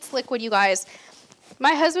hates liquid, you guys.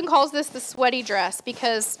 My husband calls this the sweaty dress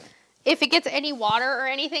because if it gets any water or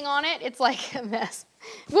anything on it, it's like a mess.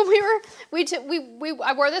 When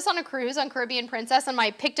I wore this on a cruise on Caribbean Princess, and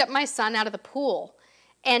I picked up my son out of the pool.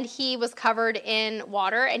 And he was covered in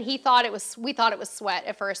water, and we thought it was sweat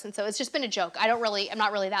at first, and so it's just been a joke. I'm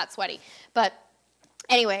not really that sweaty. But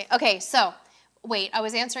anyway, okay, so wait, I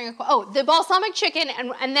was answering a question. Oh, the balsamic chicken,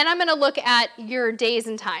 and then I'm gonna look at your days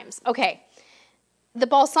and times. Okay, the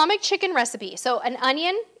balsamic chicken recipe. So an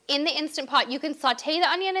onion in the Instant Pot. You can saute the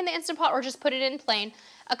onion in the Instant Pot or just put it in plain.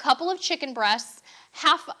 A couple of chicken breasts,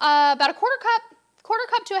 about a quarter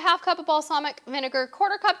cup to a half cup of balsamic vinegar,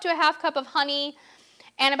 quarter cup to a half cup of honey,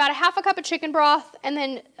 and about a half a cup of chicken broth, and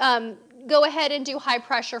then go ahead and do high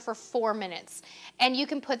pressure for 4 minutes. And you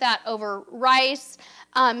can put that over rice.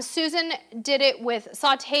 Susan did it with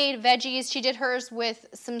sauteed veggies. She did hers with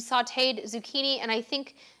some sauteed zucchini and I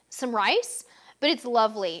think some rice, but it's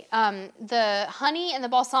lovely. The honey and the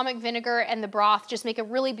balsamic vinegar and the broth just make a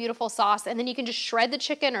really beautiful sauce. And then you can just shred the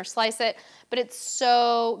chicken or slice it, but it's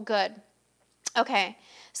so good. Okay.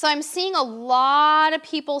 So I'm seeing a lot of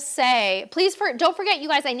people say, please don't forget, you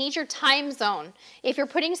guys, I need your time zone. If you're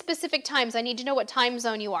putting specific times, I need to know what time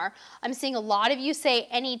zone you are. I'm seeing a lot of you say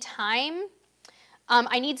any time.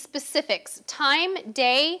 I need specifics, time,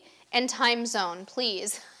 day, and time zone,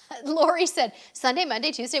 please. Lori said, Sunday,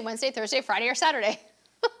 Monday, Tuesday, Wednesday, Thursday, Friday, or Saturday.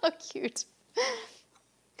 Cute.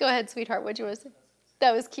 Go ahead, sweetheart. What'd you want to say?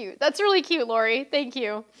 That was cute. That's really cute, Lori. Thank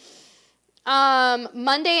you.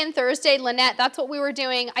 Monday and Thursday, Lynette, that's what we were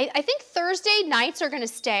doing. I think Thursday nights are going to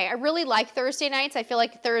stay. I really like Thursday nights. I feel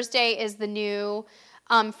like Thursday is the new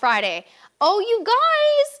Friday. Oh, you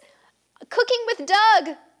guys, Cooking with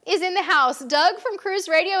Doug is in the house. Doug from Cruise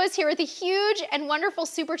Radio is here with a huge and wonderful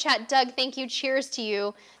super chat. Doug, thank you. Cheers to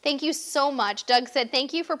you. Thank you so much. Doug said,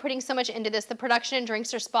 thank you for putting so much into this. The production and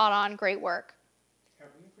drinks are spot on. Great work. Have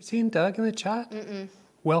we ever seen Doug in the chat?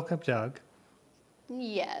 Welcome, Doug.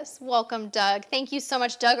 Yes, welcome, Doug. Thank you so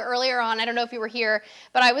much, Doug. Earlier on, I don't know if you were here,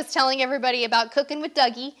 but I was telling everybody about Cooking with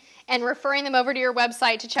Dougie and referring them over to your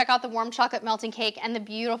website to check out the warm chocolate melting cake and the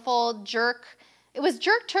beautiful jerk. It was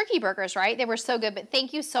jerk turkey burgers, right? They were so good, but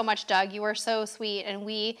thank you so much, Doug. You are so sweet, and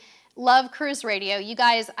we love Cruise Radio. You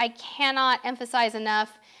guys, I cannot emphasize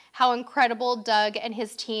enough how incredible Doug and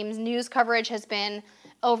his team's news coverage has been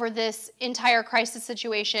over this entire crisis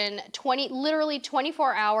situation. Literally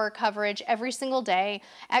 24-hour coverage every single day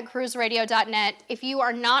at cruiseradio.net. If you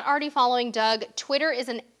are not already following Doug, Twitter is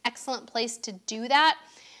an excellent place to do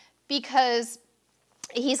because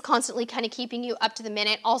he's constantly kind of keeping you up to the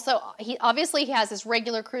minute. Also, obviously he has his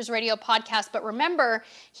regular Cruise Radio podcast, but remember,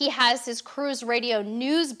 he has his Cruise Radio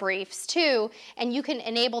news briefs too, and you can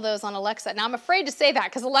enable those on Alexa. Now, I'm afraid to say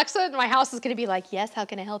that because Alexa in my house is going to be like, yes, how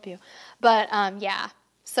can I help you? But yeah.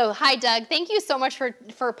 So hi, Doug. Thank you so much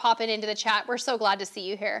for popping into the chat. We're so glad to see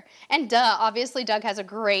you here. And obviously Doug has a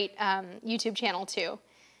great YouTube channel too.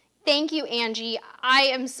 Thank you, Angie.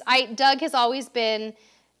 Doug has always been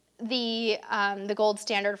the gold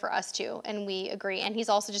standard for us too, and we agree. And he's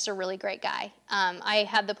also just a really great guy. I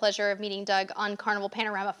had the pleasure of meeting Doug on Carnival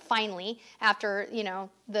Panorama finally after,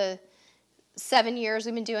 the 7 years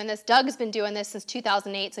we've been doing this. Doug's been doing this since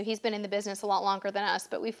 2008, so he's been in the business a lot longer than us,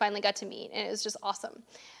 but we finally got to meet, and it was just awesome.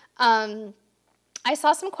 I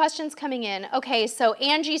saw some questions coming in. Okay, so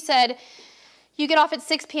Angie said, you get off at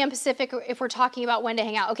 6 p.m. Pacific if we're talking about when to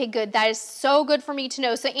hang out. Okay, good. That is so good for me to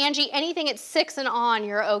know. So Angie, anything at 6 and on,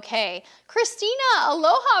 you're okay. Christina,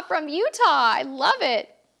 aloha from Utah. I love it.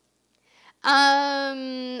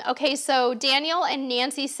 Okay, so Daniel and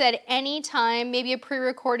Nancy said anytime, maybe a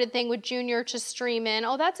pre-recorded thing with Junior to stream in.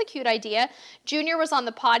 Oh, that's a cute idea. Junior was on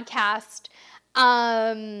the podcast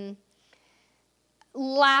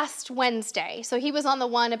last Wednesday. So he was on the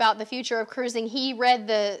one about the future of cruising. He read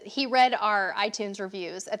our iTunes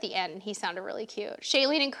reviews at the end. He sounded really cute.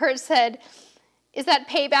 Shailene and Kurt said, is that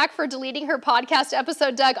payback for deleting her podcast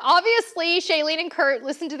episode, Doug? Obviously, Shailene and Kurt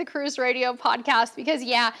listened to the Cruise Radio podcast because,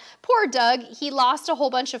 yeah, poor Doug, he lost a whole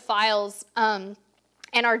bunch of files, and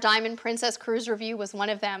our Diamond Princess cruise review was one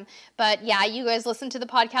of them. But, yeah, you guys listened to the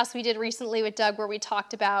podcast we did recently with Doug where we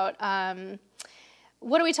talked about,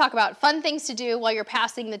 what do we talk about? Fun things to do while you're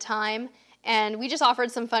passing the time. And we just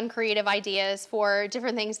offered some fun, creative ideas for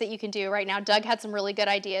different things that you can do right now. Doug had some really good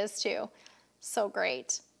ideas, too. So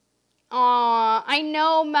great. Aw, I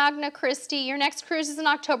know, Magna Christie. Your next cruise is in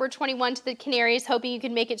October 21 to the Canaries, hoping you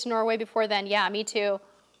can make it to Norway before then. Yeah, me too.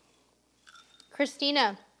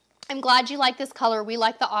 Christina, I'm glad you like this color. We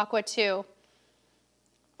like the aqua too.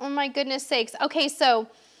 Oh my goodness sakes. Okay, so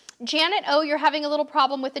Janet O, you're having a little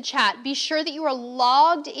problem with the chat. Be sure that you are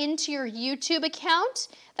logged into your YouTube account.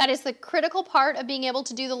 That is the critical part of being able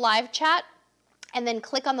to do the live chat. And then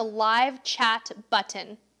click on the live chat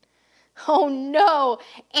button. Oh no,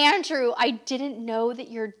 Andrew, I didn't know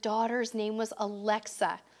that your daughter's name was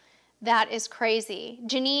Alexa. That is crazy.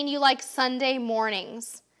 Janine, you like Sunday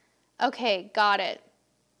mornings. Okay, got it.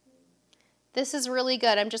 This is really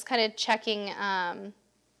good. I'm just kind of checking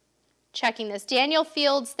this. Daniel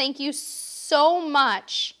Fields, thank you so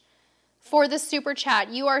much for the super chat.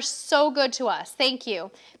 You are so good to us. Thank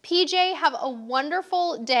you. PJ, have a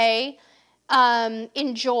wonderful day.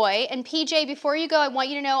 Enjoy. And PJ, before you go, I want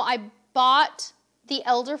you to know I bought the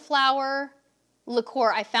elderflower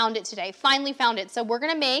liqueur. I found it today, finally found it. So we're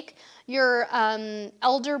gonna make your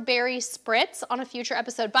elderberry spritz on a future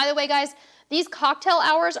episode. By the way, guys, these cocktail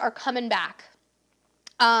hours are coming back.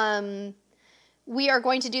 We are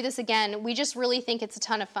going to do this again. We just really think it's a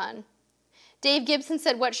ton of fun. Dave Gibson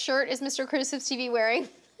said, what shirt is Mr. CruiseTipsTV wearing?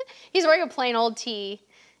 He's wearing a plain old tee.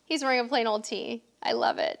 He's wearing a plain old tee. I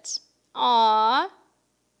love it. Aww.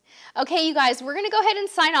 Okay, you guys, we're gonna go ahead and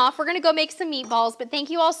sign off. We're gonna go make some meatballs, but thank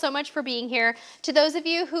you all so much for being here. To those of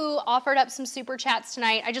you who offered up some super chats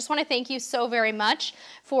tonight, I just wanna thank you so very much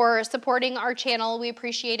for supporting our channel. We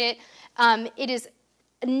appreciate it. It is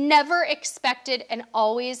never expected and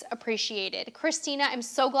always appreciated. Christina, I'm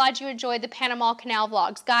so glad you enjoyed the Panama Canal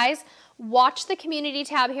vlogs. Guys, watch the community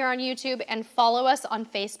tab here on YouTube and follow us on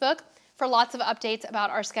Facebook for lots of updates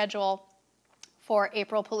about our schedule for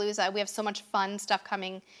April Palooza. We have so much fun stuff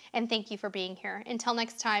coming, and thank you for being here. Until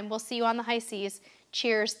next time, we'll see you on the high seas.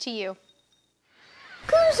 Cheers to you.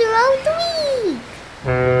 Cruiser of the week!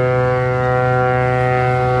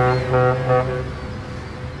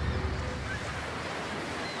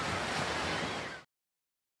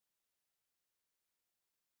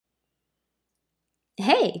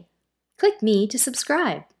 Hey, click me to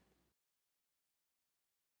subscribe.